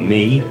about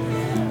me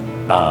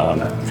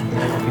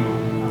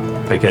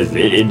because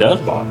it does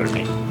bother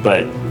me.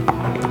 But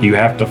you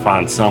have to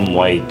find some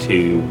way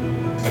to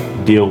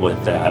deal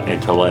with that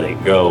and to let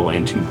it go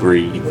and to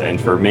breathe. And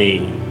for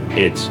me,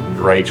 it's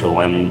Rachel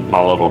and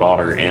my little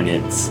daughter, and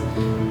it's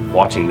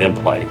watching them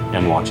play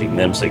and watching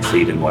them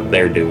succeed in what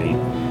they're doing.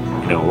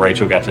 You know,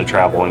 Rachel got to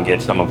travel and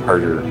get some of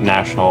her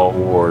national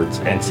awards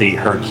and see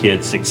her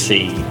kids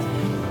succeed.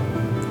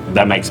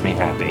 That makes me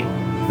happy.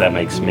 That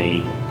makes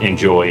me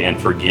enjoy and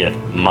forget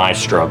my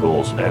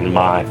struggles and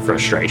my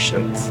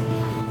frustrations.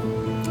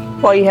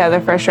 Well, you have the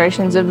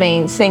frustrations of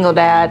being single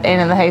dad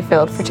and in the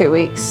hayfield for 2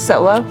 weeks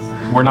solo.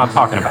 We're not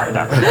talking about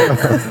that.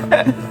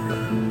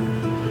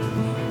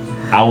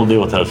 I will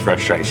deal with those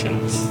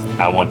frustrations.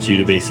 I want you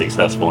to be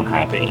successful and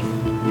happy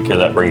because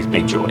that brings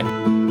me joy.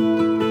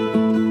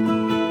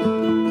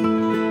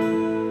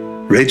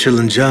 Rachel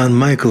and John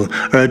Michael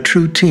are a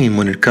true team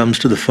when it comes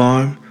to the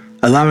farm,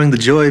 allowing the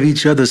joy of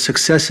each other's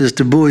successes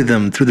to buoy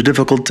them through the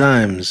difficult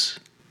times.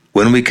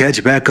 When we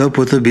catch back up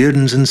with the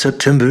Beardens in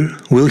September,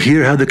 we'll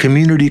hear how the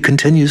community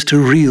continues to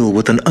reel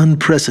with an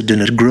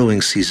unprecedented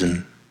growing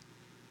season.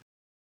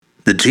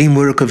 The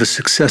teamwork of a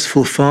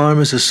successful farm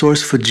is a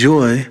source for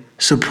joy,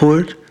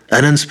 support,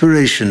 an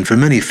inspiration for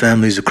many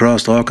families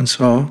across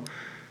Arkansas.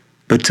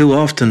 But too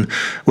often,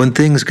 when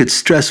things get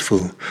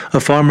stressful, a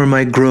farmer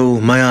might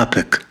grow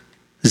myopic,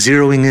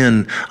 zeroing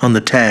in on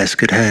the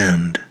task at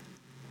hand.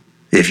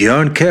 If you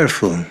aren't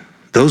careful,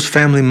 those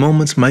family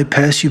moments might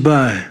pass you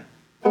by.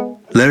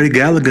 Larry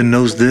Gallagher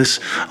knows this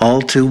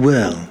all too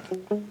well.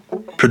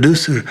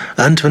 Producer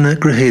Antoinette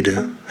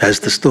Grajeda has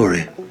the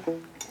story.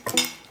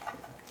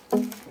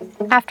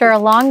 After a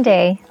long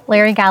day,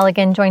 Larry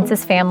Galligan joins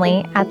his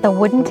family at the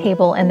wooden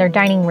table in their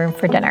dining room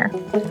for dinner.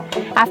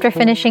 After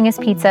finishing his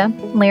pizza,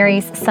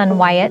 Larry's son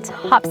Wyatt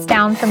hops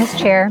down from his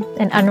chair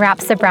and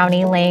unwraps the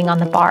brownie laying on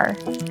the bar.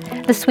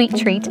 The sweet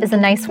treat is a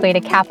nice way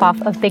to cap off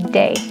a big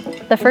day,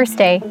 the first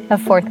day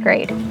of 4th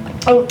grade.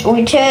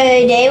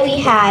 Today we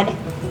had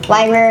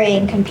library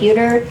and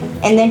computer,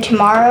 and then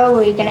tomorrow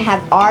we're going to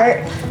have art,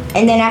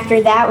 and then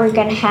after that we're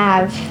going to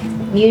have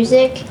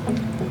music,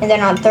 and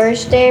then on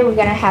Thursday we're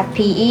going to have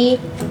PE,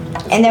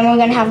 and then we're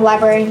going to have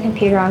library and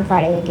computer on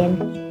Friday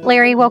again.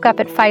 Larry woke up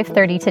at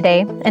 5:30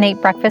 today and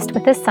ate breakfast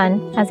with his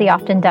son, as he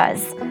often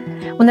does.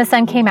 When the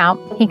sun came out,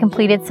 he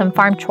completed some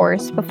farm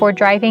chores before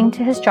driving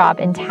to his job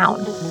in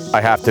town.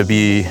 I have to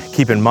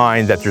keep in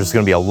mind that there's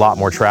going to be a lot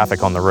more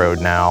traffic on the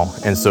road now,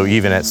 and so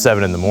even at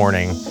 7 in the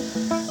morning,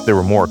 there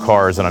were more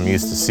cars than I'm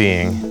used to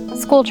seeing.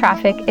 School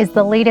traffic is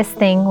the latest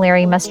thing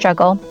Larry must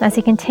juggle as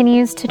he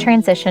continues to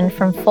transition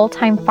from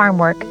full-time farm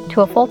work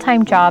to a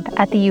full-time job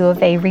at the U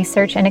of A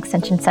Research and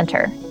Extension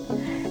Center.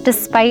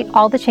 Despite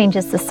all the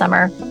changes this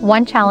summer,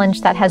 one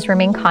challenge that has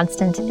remained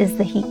constant is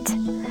the heat.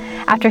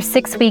 After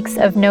 6 weeks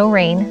of no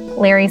rain,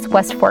 Larry's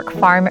West Fork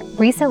farm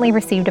recently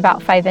received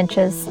about 5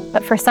 inches,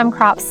 but for some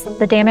crops,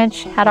 the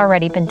damage had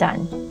already been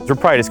done. We're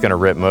probably just going to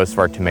rip most of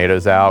our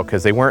tomatoes out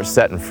because they weren't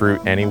setting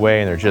fruit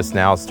anyway, and they're just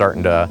now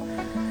starting to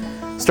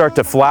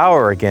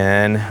flower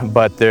again.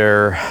 But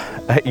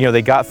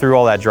they got through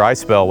all that dry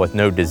spell with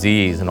no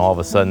disease, and all of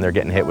a sudden they're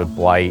getting hit with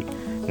blight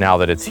now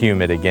that it's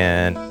humid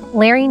again.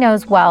 Larry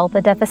knows well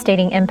the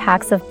devastating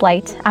impacts of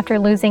blight after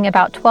losing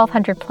about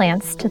 1,200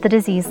 plants to the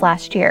disease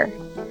last year.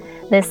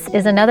 This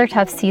is another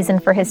tough season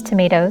for his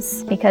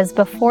tomatoes because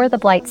before the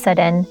blight set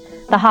in,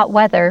 the hot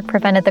weather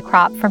prevented the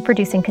crop from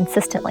producing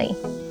consistently.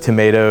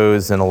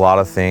 Tomatoes and a lot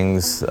of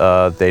things,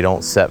 they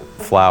don't set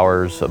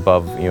flowers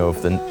above,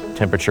 if the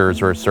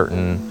temperatures are a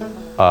certain,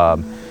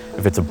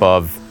 if it's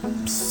above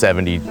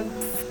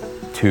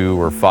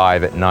 72 or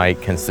 5 at night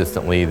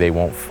consistently, they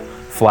won't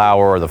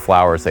flower, or the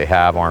flowers they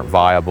have aren't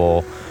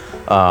viable,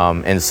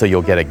 and so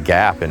you'll get a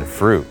gap in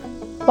fruit.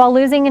 While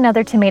losing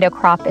another tomato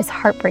crop is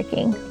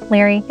heartbreaking,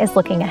 Larry is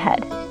looking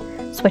ahead,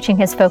 switching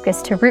his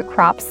focus to root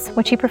crops,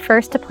 which he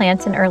prefers to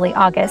plant in early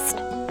August,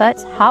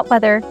 but hot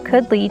weather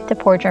could lead to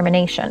poor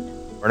germination.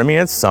 I mean,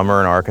 it's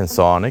summer in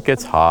Arkansas and it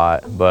gets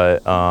hot,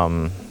 but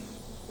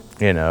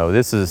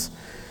this is,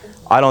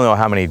 I don't know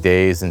how many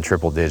days in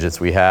triple digits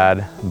we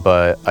had,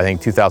 but I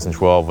think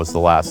 2012 was the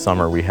last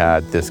summer we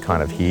had this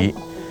kind of heat,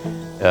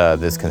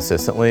 this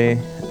consistently,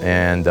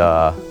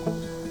 but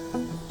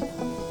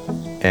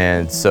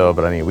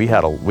I mean, we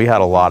had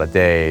a lot of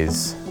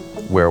days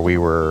where we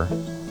were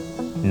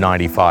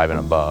 95 and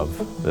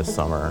above this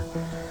summer,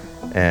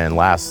 and the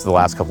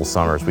last couple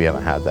summers we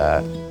haven't had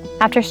that.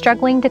 After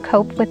struggling to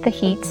cope with the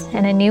heat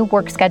and a new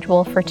work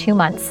schedule for 2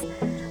 months,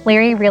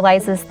 Larry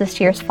realizes this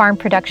year's farm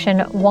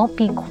production won't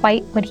be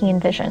quite what he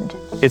envisioned.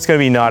 It's going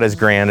to be not as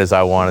grand as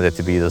I wanted it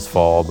to be this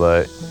fall,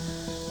 but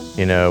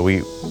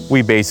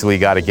we basically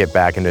got to get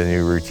back into the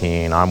new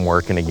routine. I'm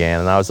working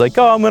again, and I was like,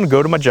 I'm going to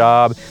go to my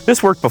job.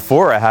 This worked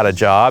before I had a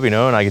job, and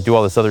I could do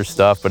all this other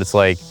stuff, but it's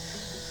like,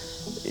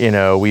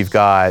 we've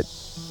got,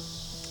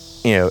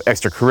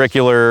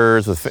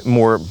 extracurriculars with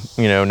more,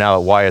 now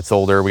that Wyatt's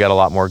older, we got a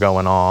lot more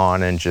going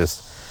on, and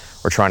just,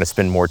 we're trying to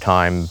spend more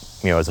time,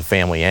 as a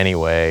family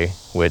anyway,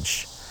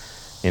 which,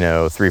 3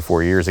 or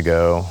 4 years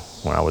ago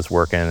when I was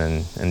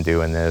working and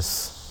doing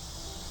this,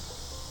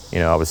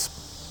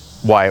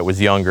 Wyatt was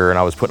younger, and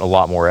I was putting a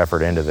lot more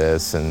effort into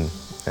this, and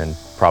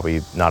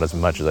probably not as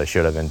much as I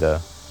should have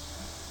into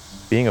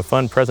being a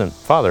fun, present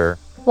father.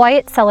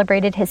 Wyatt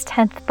celebrated his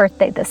 10th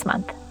birthday this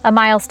month, a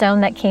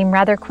milestone that came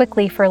rather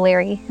quickly for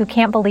Larry, who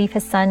can't believe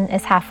his son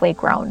is halfway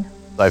grown.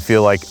 I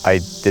feel like I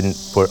didn't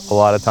put a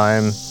lot of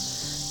time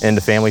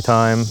into family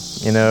time,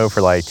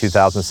 for like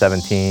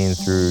 2017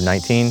 through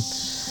 19,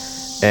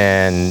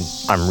 and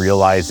I'm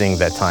realizing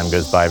that time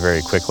goes by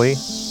very quickly,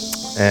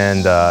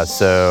 and I've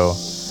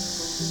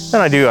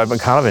been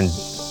kind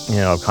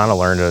of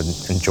learned to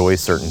enjoy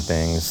certain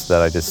things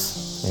that I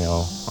just, I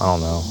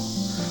don't know.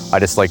 I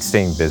just like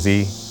staying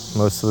busy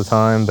most of the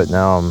time, but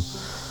now I'm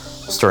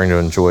starting to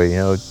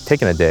enjoy,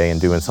 taking a day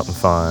and doing something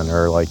fun,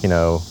 or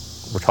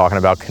we're talking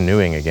about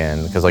canoeing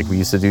again, because we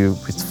used to do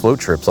float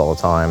trips all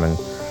the time, and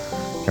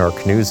our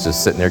canoe's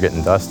just sitting there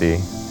getting dusty,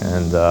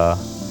 and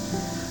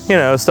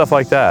stuff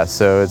like that.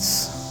 So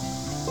it's,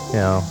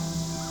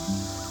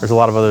 there's a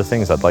lot of other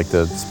things I'd like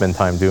to spend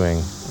time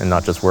doing and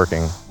not just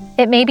working.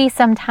 It may be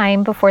some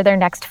time before their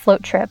next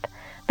float trip,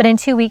 but in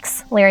 2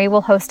 weeks, Larry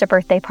will host a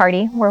birthday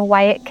party where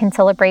Wyatt can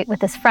celebrate with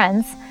his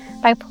friends,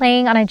 by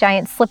playing on a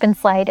giant slip and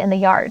slide in the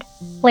yard.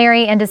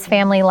 Larry and his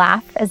family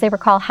laugh as they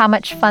recall how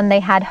much fun they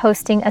had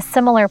hosting a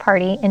similar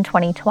party in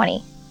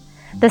 2020.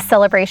 This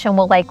celebration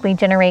will likely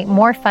generate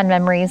more fun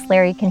memories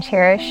Larry can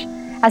cherish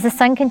as his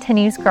son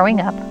continues growing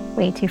up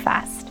way too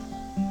fast.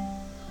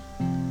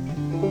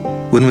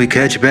 When we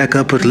catch back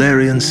up with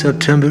Larry in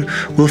September,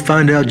 we'll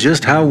find out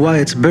just how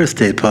Wyatt's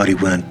birthday party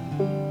went.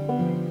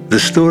 The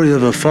story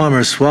of a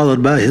farmer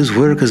swallowed by his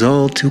work is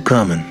all too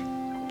common.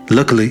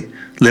 Luckily,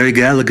 Larry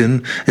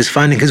Galligan is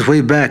finding his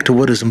way back to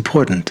what is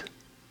important.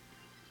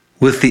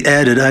 With the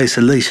added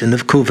isolation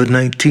of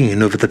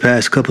COVID-19 over the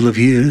past couple of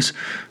years,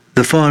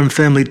 the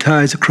farm-family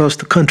ties across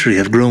the country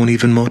have grown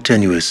even more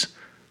tenuous.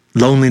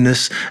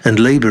 Loneliness and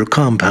labor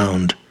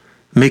compound,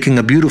 making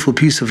a beautiful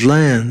piece of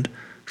land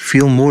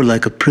feel more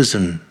like a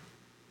prison.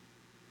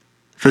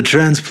 For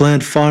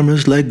transplant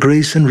farmers like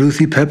Grace and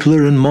Ruthie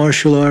Pepler in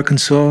Marshall,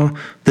 Arkansas,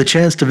 the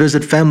chance to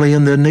visit family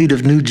in their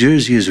native New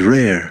Jersey is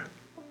rare.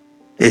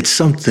 It's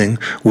something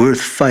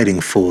worth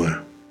fighting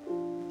for.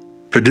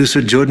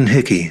 Producer Jordan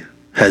Hickey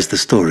has the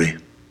story.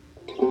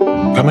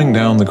 Coming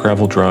down the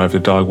gravel drive to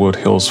Dogwood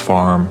Hills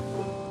Farm,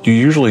 you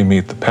usually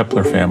meet the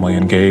Pepler family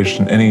engaged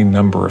in any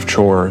number of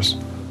chores.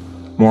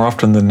 More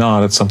often than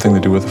not, it's something to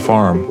do with the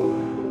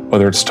farm,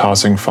 whether it's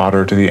tossing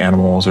fodder to the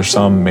animals or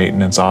some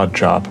maintenance odd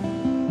job.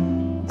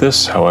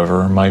 This,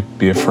 however, might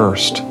be a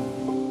first.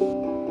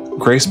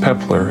 Grace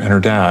Pepler and her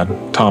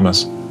dad,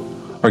 Thomas,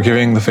 are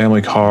giving the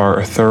family car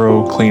a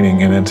thorough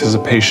cleaning in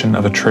anticipation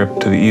of a trip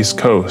to the East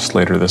Coast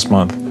later this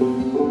month,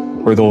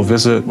 where they'll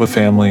visit with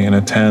family and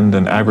attend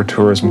an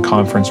agritourism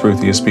conference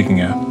Ruthie is speaking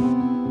at.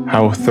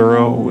 How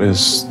thorough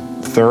is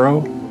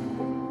thorough?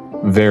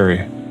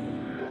 Very,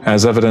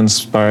 as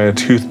evidenced by a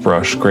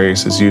toothbrush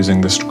Grace is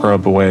using to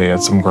scrub away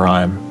at some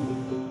grime.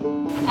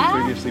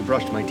 Previously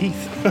brushed my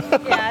teeth.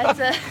 Yeah,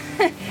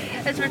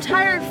 it's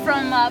retired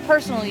from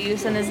personal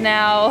use and is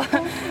now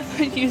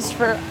used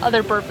for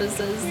other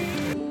purposes.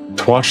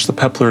 To watch the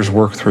Peplers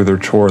work through their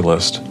chore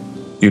list,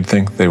 you'd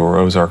think they were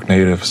Ozark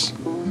natives.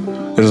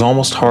 It is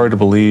almost hard to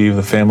believe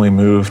the family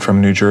moved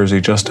from New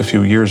Jersey just a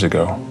few years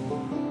ago.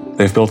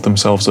 They've built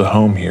themselves a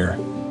home here.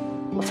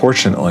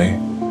 Fortunately,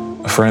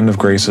 a friend of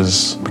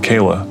Grace's,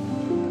 Michaela,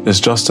 is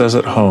just as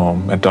at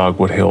home at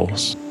Dogwood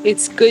Hills.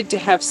 It's good to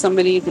have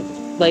somebody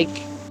like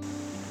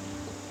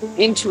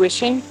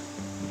intuition,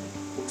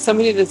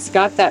 somebody that's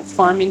got that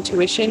farm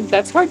intuition.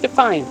 That's hard to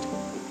find.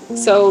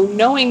 So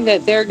knowing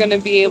that they're going to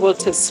be able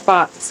to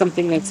spot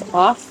something that's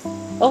off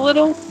a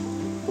little,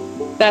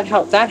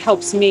 that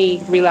helps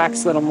me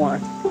relax a little more.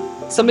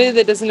 Somebody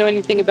that doesn't know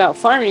anything about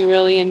farming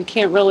really and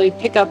can't really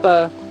pick up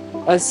a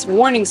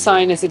warning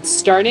sign as it's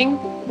starting,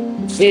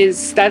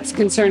 that's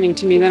concerning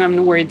to me. Then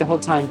I'm worried the whole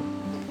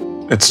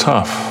time. It's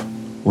tough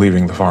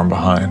leaving the farm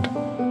behind,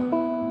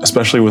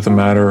 especially with the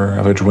matter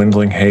of a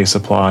dwindling hay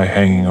supply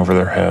hanging over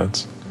their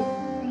heads,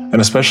 and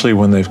especially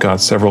when they've got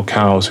several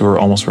cows who are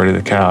almost ready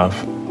to calve,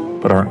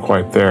 but aren't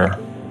quite there.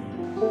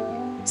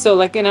 So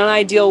like in an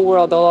ideal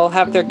world, they'll all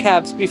have their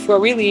calves before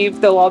we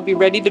leave. They'll all be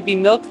ready to be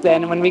milked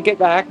then when we get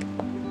back.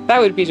 That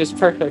would be just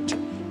perfect.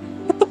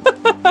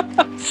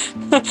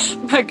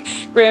 Like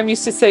Graham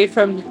used to say,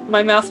 from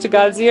my mouth to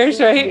God's ears,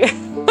 right?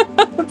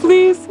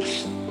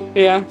 Please.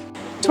 Yeah.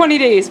 20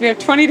 days. We have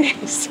 20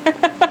 days.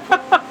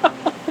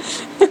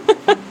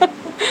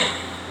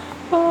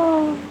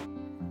 Oh.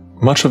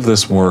 Much of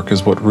this work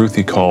is what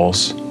Ruthie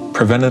calls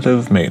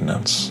preventative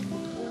maintenance.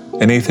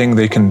 Anything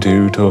they can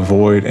do to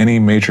avoid any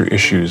major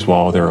issues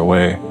while they're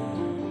away,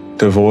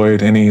 to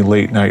avoid any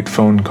late-night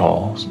phone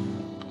calls,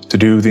 to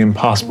do the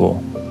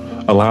impossible,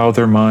 allow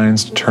their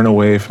minds to turn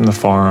away from the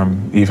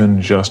farm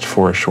even just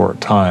for a short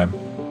time.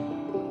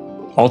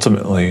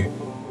 Ultimately,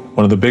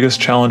 one of the biggest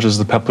challenges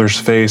the Peplers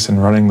face in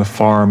running the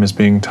farm is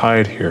being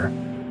tied here,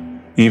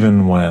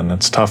 even when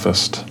it's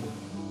toughest.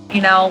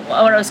 You know,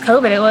 when it was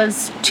COVID, it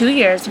was 2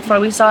 years before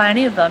we saw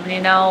any of them,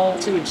 you know.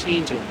 It would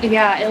change it.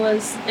 Yeah, it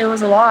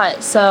was a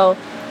lot. So,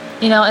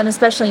 you know, and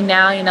especially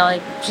now, you know,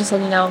 like she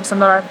said, you know,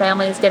 some of our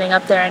family is getting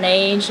up there in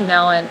age, you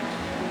know, and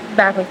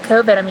back with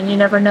COVID, I mean, you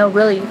never know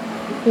really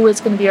who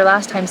is going to be your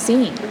last time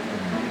seeing.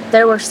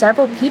 There were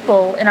several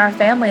people in our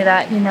family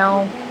that, you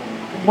know,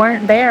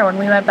 weren't there when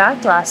we went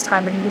back the last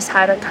time, and you just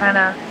had to kind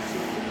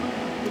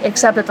of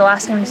accept that the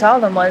last time you saw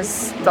them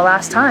was the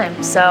last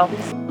time, so.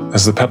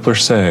 As the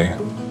Peplers say,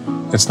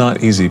 it's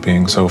not easy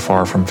being so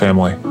far from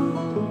family.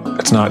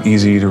 It's not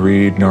easy to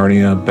read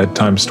Narnia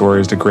bedtime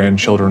stories to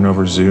grandchildren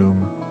over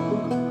Zoom.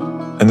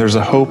 And there's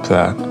a hope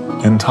that,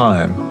 in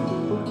time,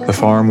 the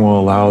farm will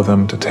allow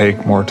them to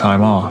take more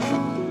time off.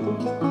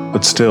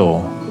 But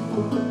still,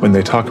 when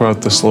they talk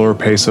about the slower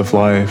pace of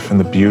life and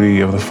the beauty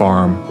of the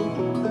farm,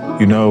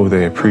 you know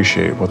they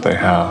appreciate what they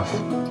have.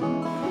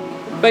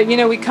 But, you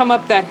know, we come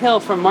up that hill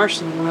from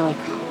Marshall and we're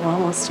like, we're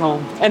almost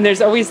home. And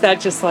there's always that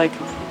just like,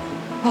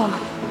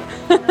 oh.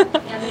 Yeah,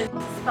 there's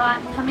a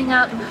spot coming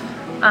up,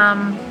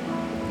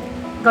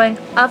 going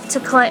up to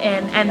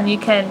Clinton, and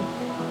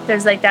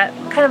there's like that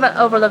kind of an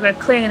overlook or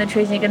clearing in the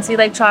trees, and you can see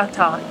Lake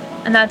Choctaw.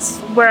 And that's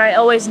where I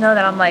always know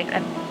that I'm like,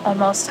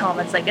 almost home.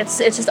 It's like it's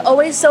just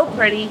always so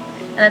pretty,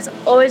 and it's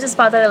always a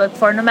spot that I look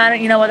for. No matter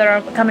whether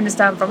I'm coming just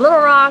down from Little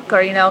Rock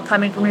or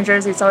coming from New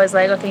Jersey, it's always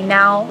like, okay,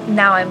 now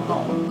I'm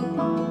home.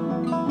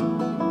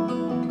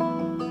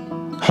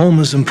 Home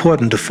is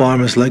important to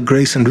farmers like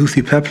Grace and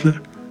Ruthie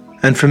Pepler,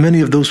 and for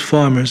many of those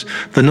farmers,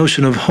 the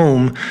notion of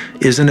home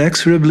is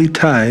inexorably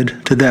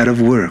tied to that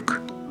of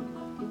work.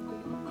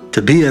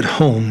 To be at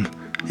home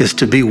is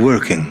to be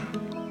working.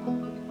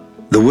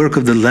 The work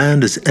of the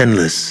land is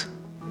endless.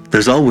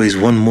 There's always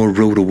one more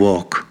row to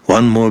walk,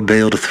 one more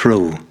bale to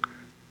throw.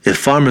 If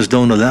farmers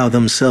don't allow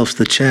themselves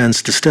the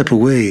chance to step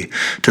away,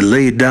 to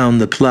lay down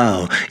the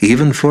plow,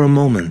 even for a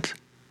moment,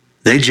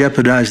 they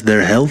jeopardize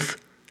their health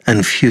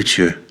and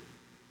future.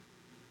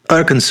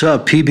 Arkansas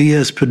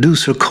PBS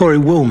producer Corey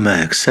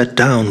Womack sat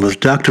down with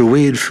Dr.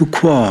 Wade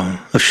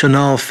Fuqua of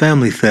Chenal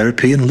Family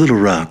Therapy in Little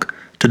Rock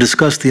to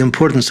discuss the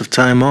importance of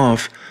time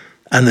off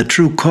and the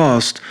true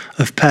cost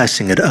of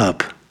passing it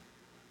up.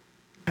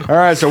 All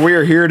right, so we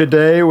are here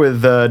today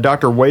with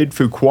Dr. Wade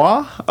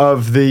Fuqua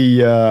of the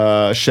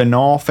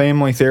Chenal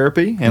Family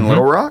Therapy in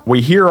Little Rock.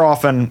 We hear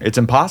often it's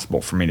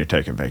impossible for me to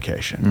take a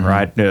vacation,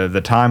 right?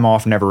 The time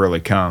off never really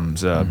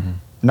comes.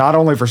 Not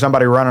only for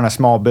somebody running a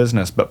small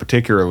business, but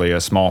particularly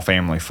a small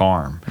family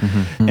farm.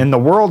 In the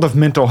world of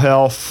mental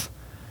health,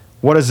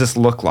 what does this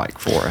look like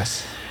for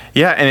us?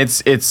 Yeah, and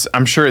it's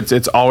I'm sure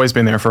it's always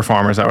been there for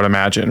farmers, I would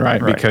imagine,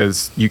 right?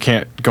 Because you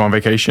can't go on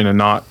vacation and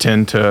not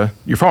tend to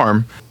your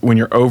farm. When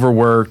you're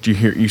overworked,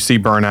 you see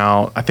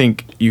burnout. I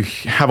think you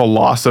have a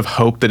loss of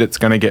hope that it's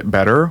going to get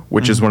better,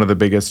 which is one of the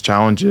biggest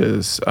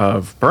challenges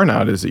of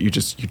burnout, is that you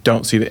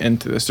don't see the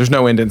end to this. There's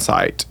no end in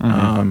sight.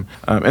 And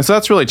so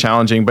that's really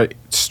challenging, but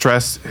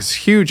stress is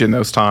huge in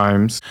those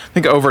times. I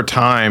think over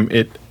time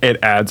it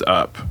adds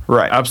up.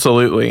 Right.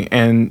 Absolutely.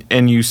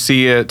 And you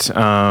see it,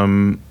 I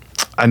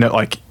know,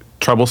 like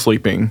trouble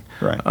sleeping,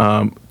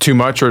 too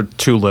much or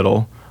too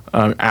little,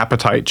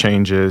 appetite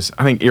changes.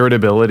 I think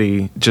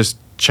irritability, just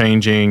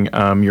changing,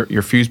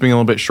 your fuse being a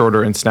little bit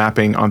shorter and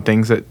snapping on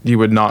things that you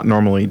would not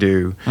normally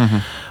do.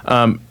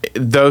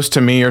 Those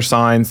to me are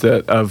signs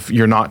of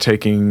you're not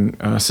taking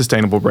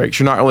sustainable breaks.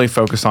 You're not really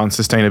focused on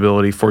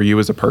sustainability for you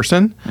as a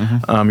person.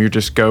 You're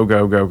just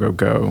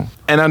go.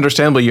 And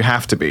understandably, you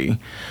have to be.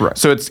 Right.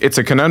 So it's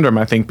a conundrum,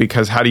 I think,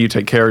 because how do you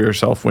take care of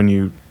yourself when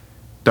you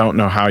don't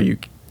know how you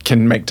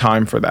can make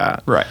time for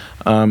that? Right.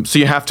 So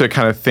you have to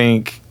kind of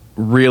think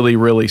really,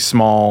 really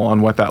small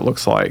on what that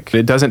looks like.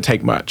 It doesn't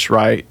take much,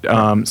 right?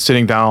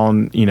 Sitting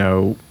down,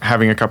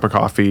 having a cup of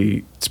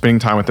coffee, spending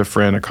time with a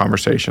friend, a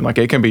conversation. Like,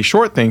 it can be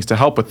short things to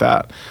help with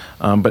that.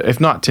 But if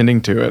not tending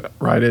to it,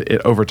 right,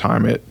 it over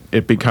time,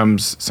 it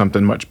becomes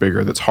something much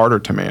bigger that's harder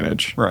to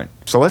manage. Right.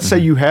 So let's say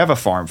you have a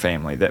farm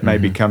family that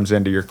maybe comes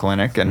into your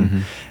clinic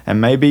and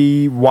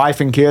maybe wife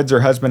and kids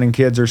or husband and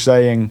kids are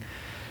saying,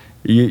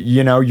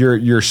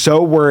 you're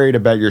so worried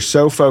about, you're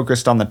so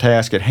focused on the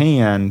task at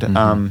hand,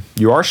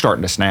 you are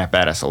starting to snap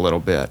at us a little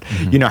bit.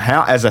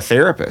 How, as a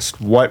therapist,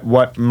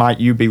 what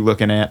might you be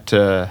looking at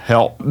to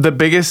help? The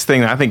biggest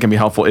thing that I think can be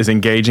helpful is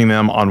engaging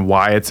them on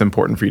why it's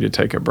important for you to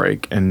take a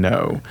break and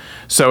know.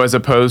 So as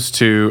opposed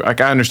to,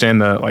 like, I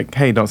understand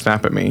hey, don't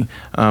snap at me,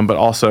 but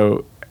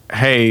also,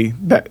 hey,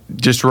 that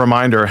just a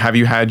reminder,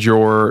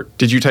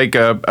 did you take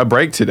a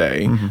break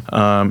today?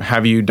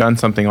 Have you done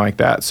something like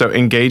that? So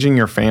engaging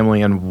your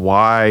family and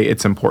why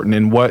it's important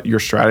and what your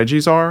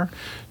strategies are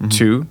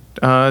to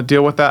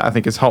deal with that, I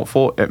think is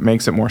helpful. It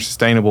makes it more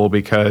sustainable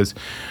because,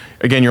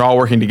 again, you're all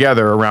working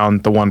together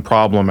around the one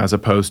problem as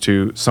opposed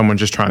to someone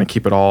just trying to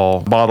keep it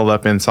all bottled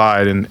up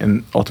inside,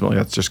 and ultimately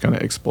that's just going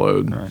to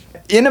explode. Right.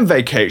 In a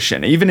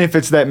vacation, even if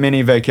it's that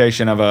mini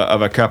vacation of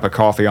a cup of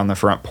coffee on the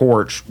front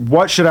porch,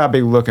 what should I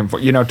be looking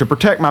for? To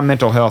protect my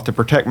mental health, to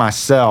protect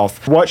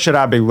myself, what should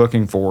I be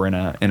looking for in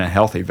a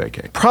healthy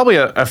vacation? Probably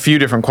a few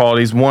different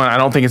qualities. One, I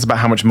don't think it's about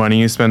how much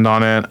money you spend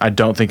on it. I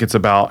don't think it's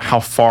about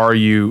how far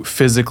you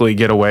physically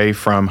get away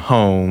from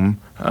home.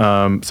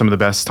 Some of the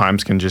best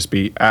times can just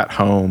be at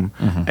home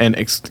and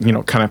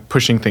kind of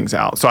pushing things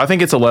out. So I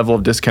think it's a level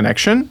of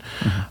disconnection.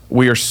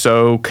 We are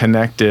so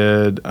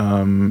connected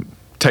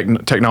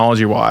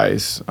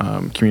technology-wise,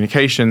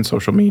 communication,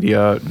 social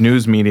media,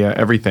 news media,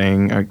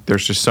 everything.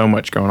 There's just so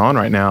much going on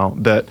right now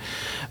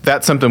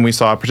that's something we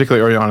saw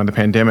particularly early on in the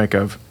pandemic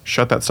of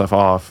shut that stuff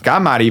off. I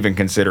might even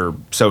consider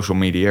social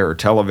media or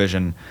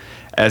television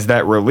as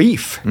that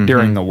relief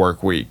during the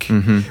work week.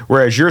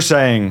 Whereas you're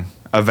saying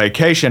a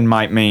vacation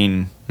might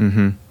mean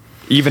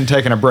even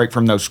taking a break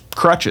from those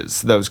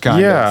crutches, those kind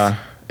of. Yeah,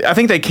 I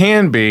think they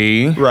can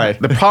be. Right.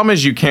 The problem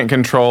is you can't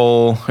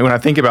control, when I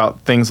think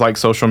about things like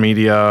social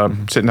media,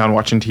 sitting down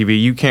watching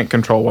TV, you can't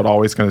control what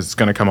always is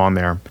going to come on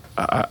there.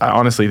 I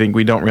honestly think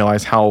we don't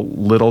realize how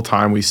little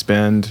time we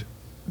spend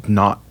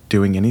not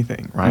doing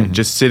anything, right?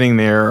 Just sitting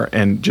there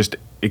and just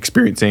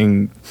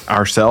experiencing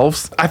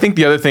ourselves. I think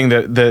the other thing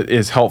that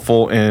is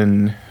helpful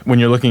in when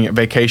you're looking at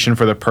vacation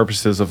for the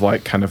purposes of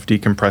like kind of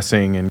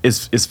decompressing and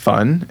is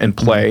fun and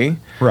play.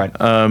 Right.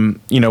 When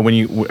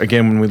we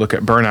look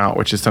at burnout,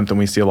 which is something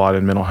we see a lot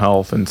in mental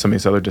health and some of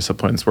these other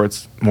disciplines where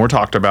it's more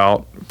talked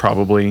about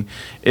probably,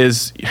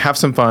 is have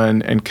some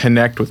fun and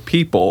connect with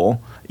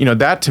people.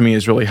 That to me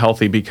is really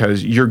healthy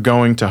because you're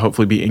going to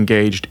hopefully be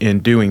engaged in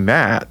doing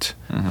that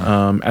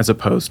as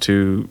opposed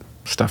to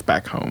stuff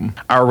back home.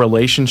 Our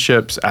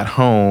relationships at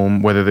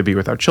home, whether they be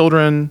with our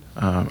children,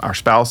 our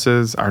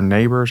spouses, our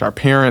neighbors, our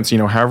parents,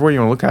 however you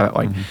want to look at it,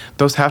 like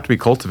those have to be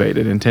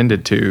cultivated and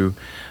tended to,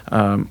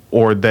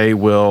 or they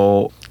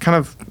will kind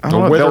of,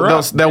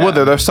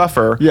 they'll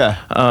suffer. Yeah.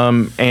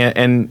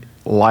 And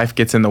life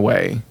gets in the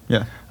way.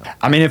 Yeah.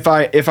 I mean, if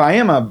I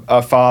am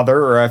a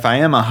father or if I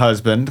am a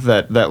husband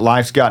that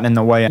life's gotten in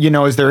the way,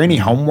 is there any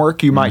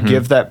homework you might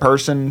give that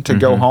person to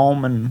go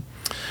home and...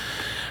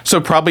 So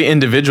probably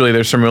individually,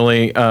 there's some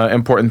really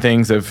important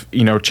things of,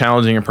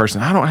 challenging a person.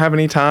 I don't have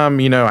any time,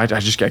 I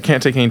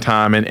can't take any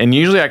time. And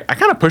usually I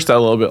kind of push that a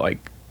little bit,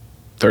 like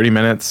 30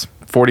 minutes,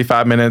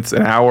 45 minutes,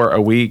 an hour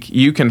a week.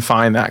 You can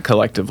find that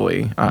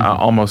collectively. I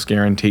almost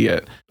guarantee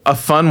it. A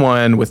fun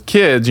one with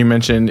kids you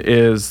mentioned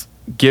is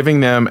giving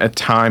them a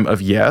time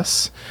of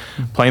yes,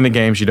 playing the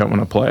games you don't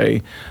want to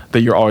play, that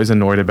you're always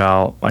annoyed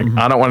about. Like,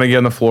 I don't want to get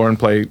on the floor and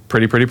play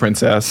Pretty Pretty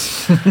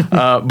Princess,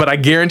 but I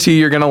guarantee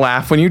you're going to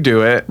laugh when you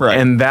do it. Right.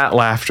 And that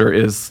laughter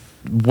is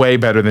way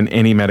better than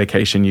any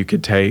medication you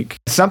could take.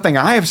 Something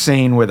I have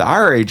seen with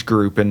our age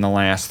group in the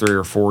last 3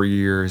 or 4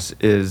 years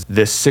is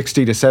this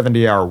 60 to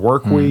 70 hour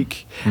work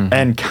week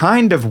and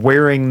kind of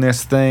wearing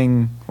this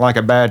thing like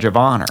a badge of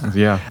honor.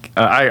 Yeah,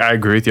 I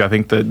agree with you. I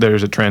think that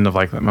there's a trend of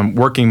like I'm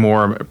working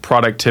more.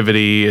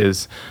 Productivity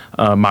is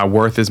my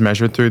worth is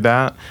measured through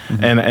that,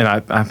 and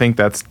I think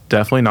that's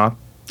definitely not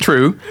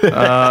true.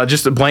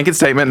 Just a blanket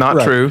statement,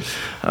 not true.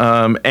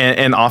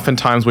 And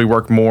oftentimes we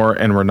work more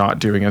and we're not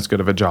doing as good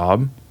of a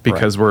job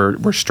because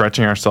we're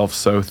stretching ourselves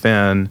so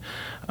thin.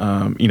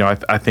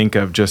 I think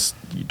of just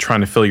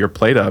trying to fill your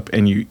plate up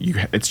and you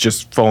it's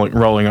just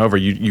rolling over.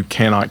 You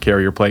cannot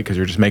carry your plate because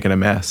you're just making a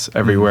mess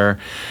everywhere.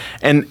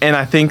 And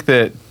I think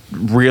that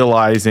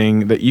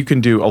realizing that you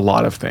can do a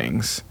lot of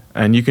things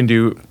and you can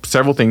do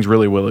several things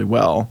really, really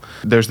well.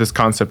 There's this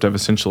concept of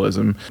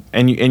essentialism,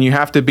 and you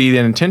have to be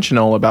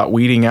intentional about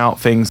weeding out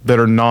things that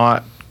are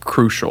not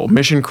crucial,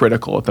 mission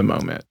critical at the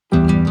moment.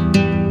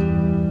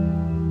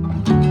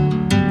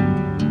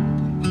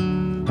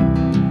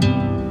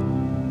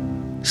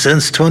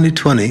 Since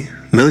 2020,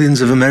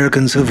 millions of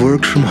Americans have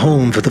worked from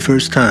home for the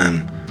first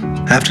time.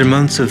 After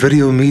months of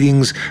video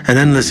meetings and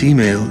endless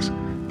emails,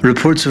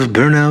 reports of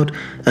burnout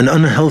and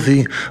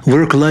unhealthy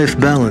work-life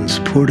balance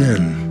poured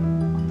in.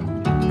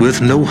 With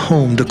no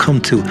home to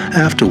come to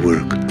after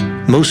work,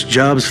 most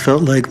jobs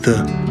felt like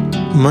the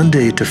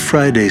Monday to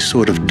Friday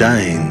sort of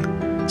dying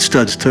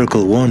Studs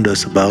Terkel warned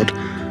us about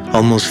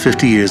almost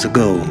 50 years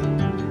ago.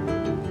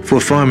 For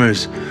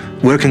farmers,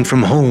 working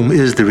from home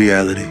is the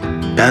reality,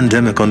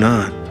 pandemic or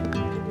not.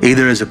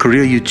 Either as a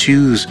career you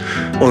choose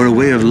or a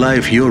way of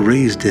life you're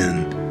raised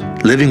in,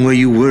 living where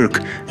you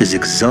work is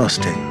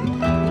exhausting.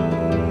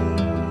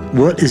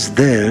 What is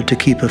there to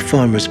keep a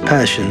farmer's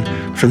passion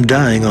from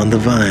dying on the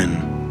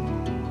vine?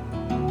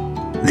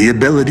 The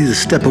ability to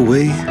step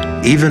away,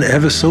 even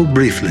ever so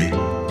briefly,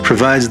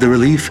 provides the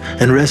relief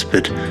and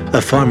respite a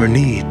farmer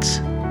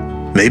needs.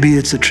 Maybe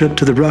it's a trip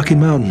to the Rocky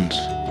Mountains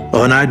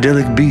or an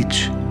idyllic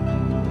beach.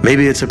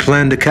 Maybe it's a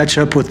plan to catch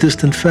up with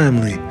distant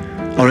family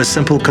or a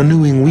simple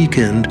canoeing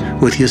weekend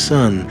with your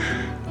son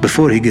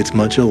before he gets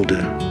much older.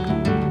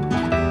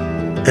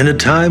 In a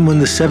time when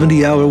the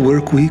 70-hour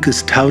work week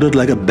is touted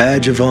like a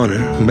badge of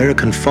honor,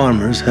 American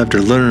farmers have to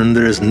learn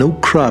there is no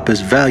crop as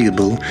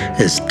valuable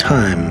as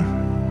time.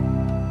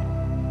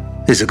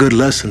 It's a good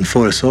lesson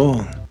for us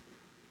all.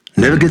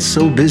 Never get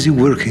so busy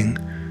working,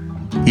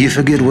 you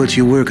forget what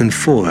you're working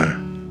for.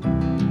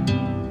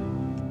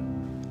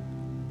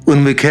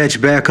 When we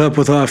catch back up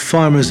with our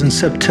farmers in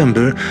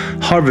September,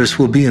 harvest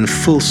will be in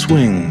full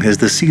swing as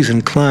the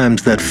season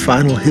climbs that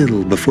final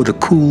hill before the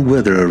cool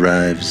weather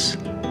arrives.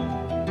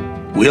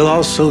 We'll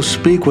also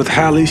speak with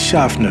Hallie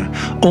Schaffner,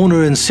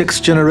 owner and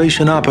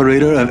 6th-generation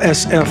operator of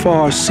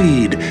SFR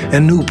Seed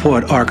in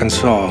Newport,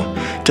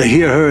 Arkansas, to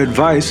hear her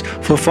advice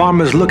for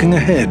farmers looking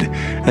ahead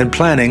and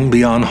planning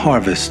beyond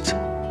harvest.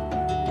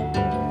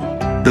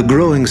 The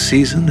growing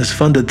season is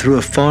funded through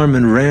a Farm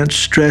and Ranch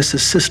Stress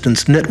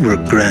Assistance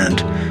Network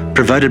grant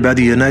provided by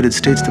the United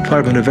States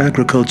Department of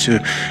Agriculture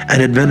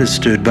and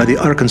administered by the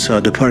Arkansas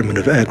Department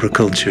of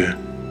Agriculture.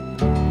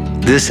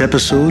 This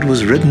episode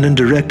was written and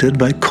directed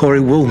by Corey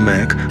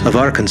Womack of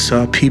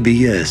Arkansas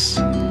PBS.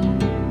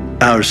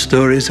 Our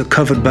stories are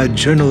covered by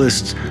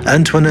journalists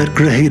Antoinette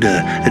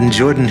Grajeda and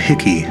Jordan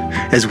Hickey,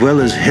 as well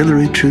as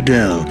Hillary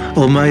Trudell,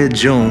 Omaya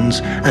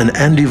Jones, and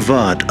Andy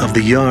Vaught of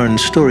the Yarn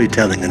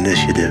Storytelling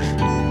Initiative.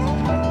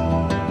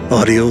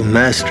 Audio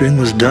mastering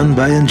was done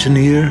by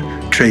engineer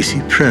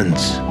Tracy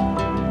Prince.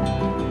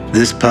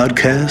 This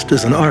podcast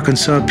is an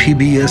Arkansas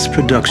PBS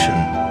production.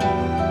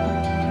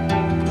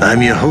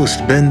 I'm your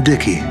host, Ben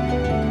Dickey,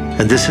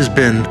 and this has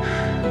been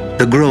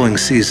The Growing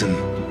Season.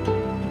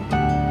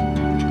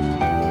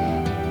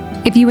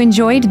 If you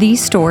enjoyed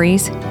these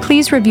stories,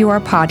 please review our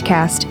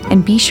podcast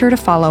and be sure to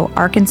follow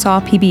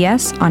Arkansas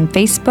PBS on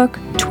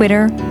Facebook,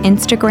 Twitter,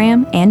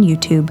 Instagram, and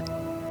YouTube.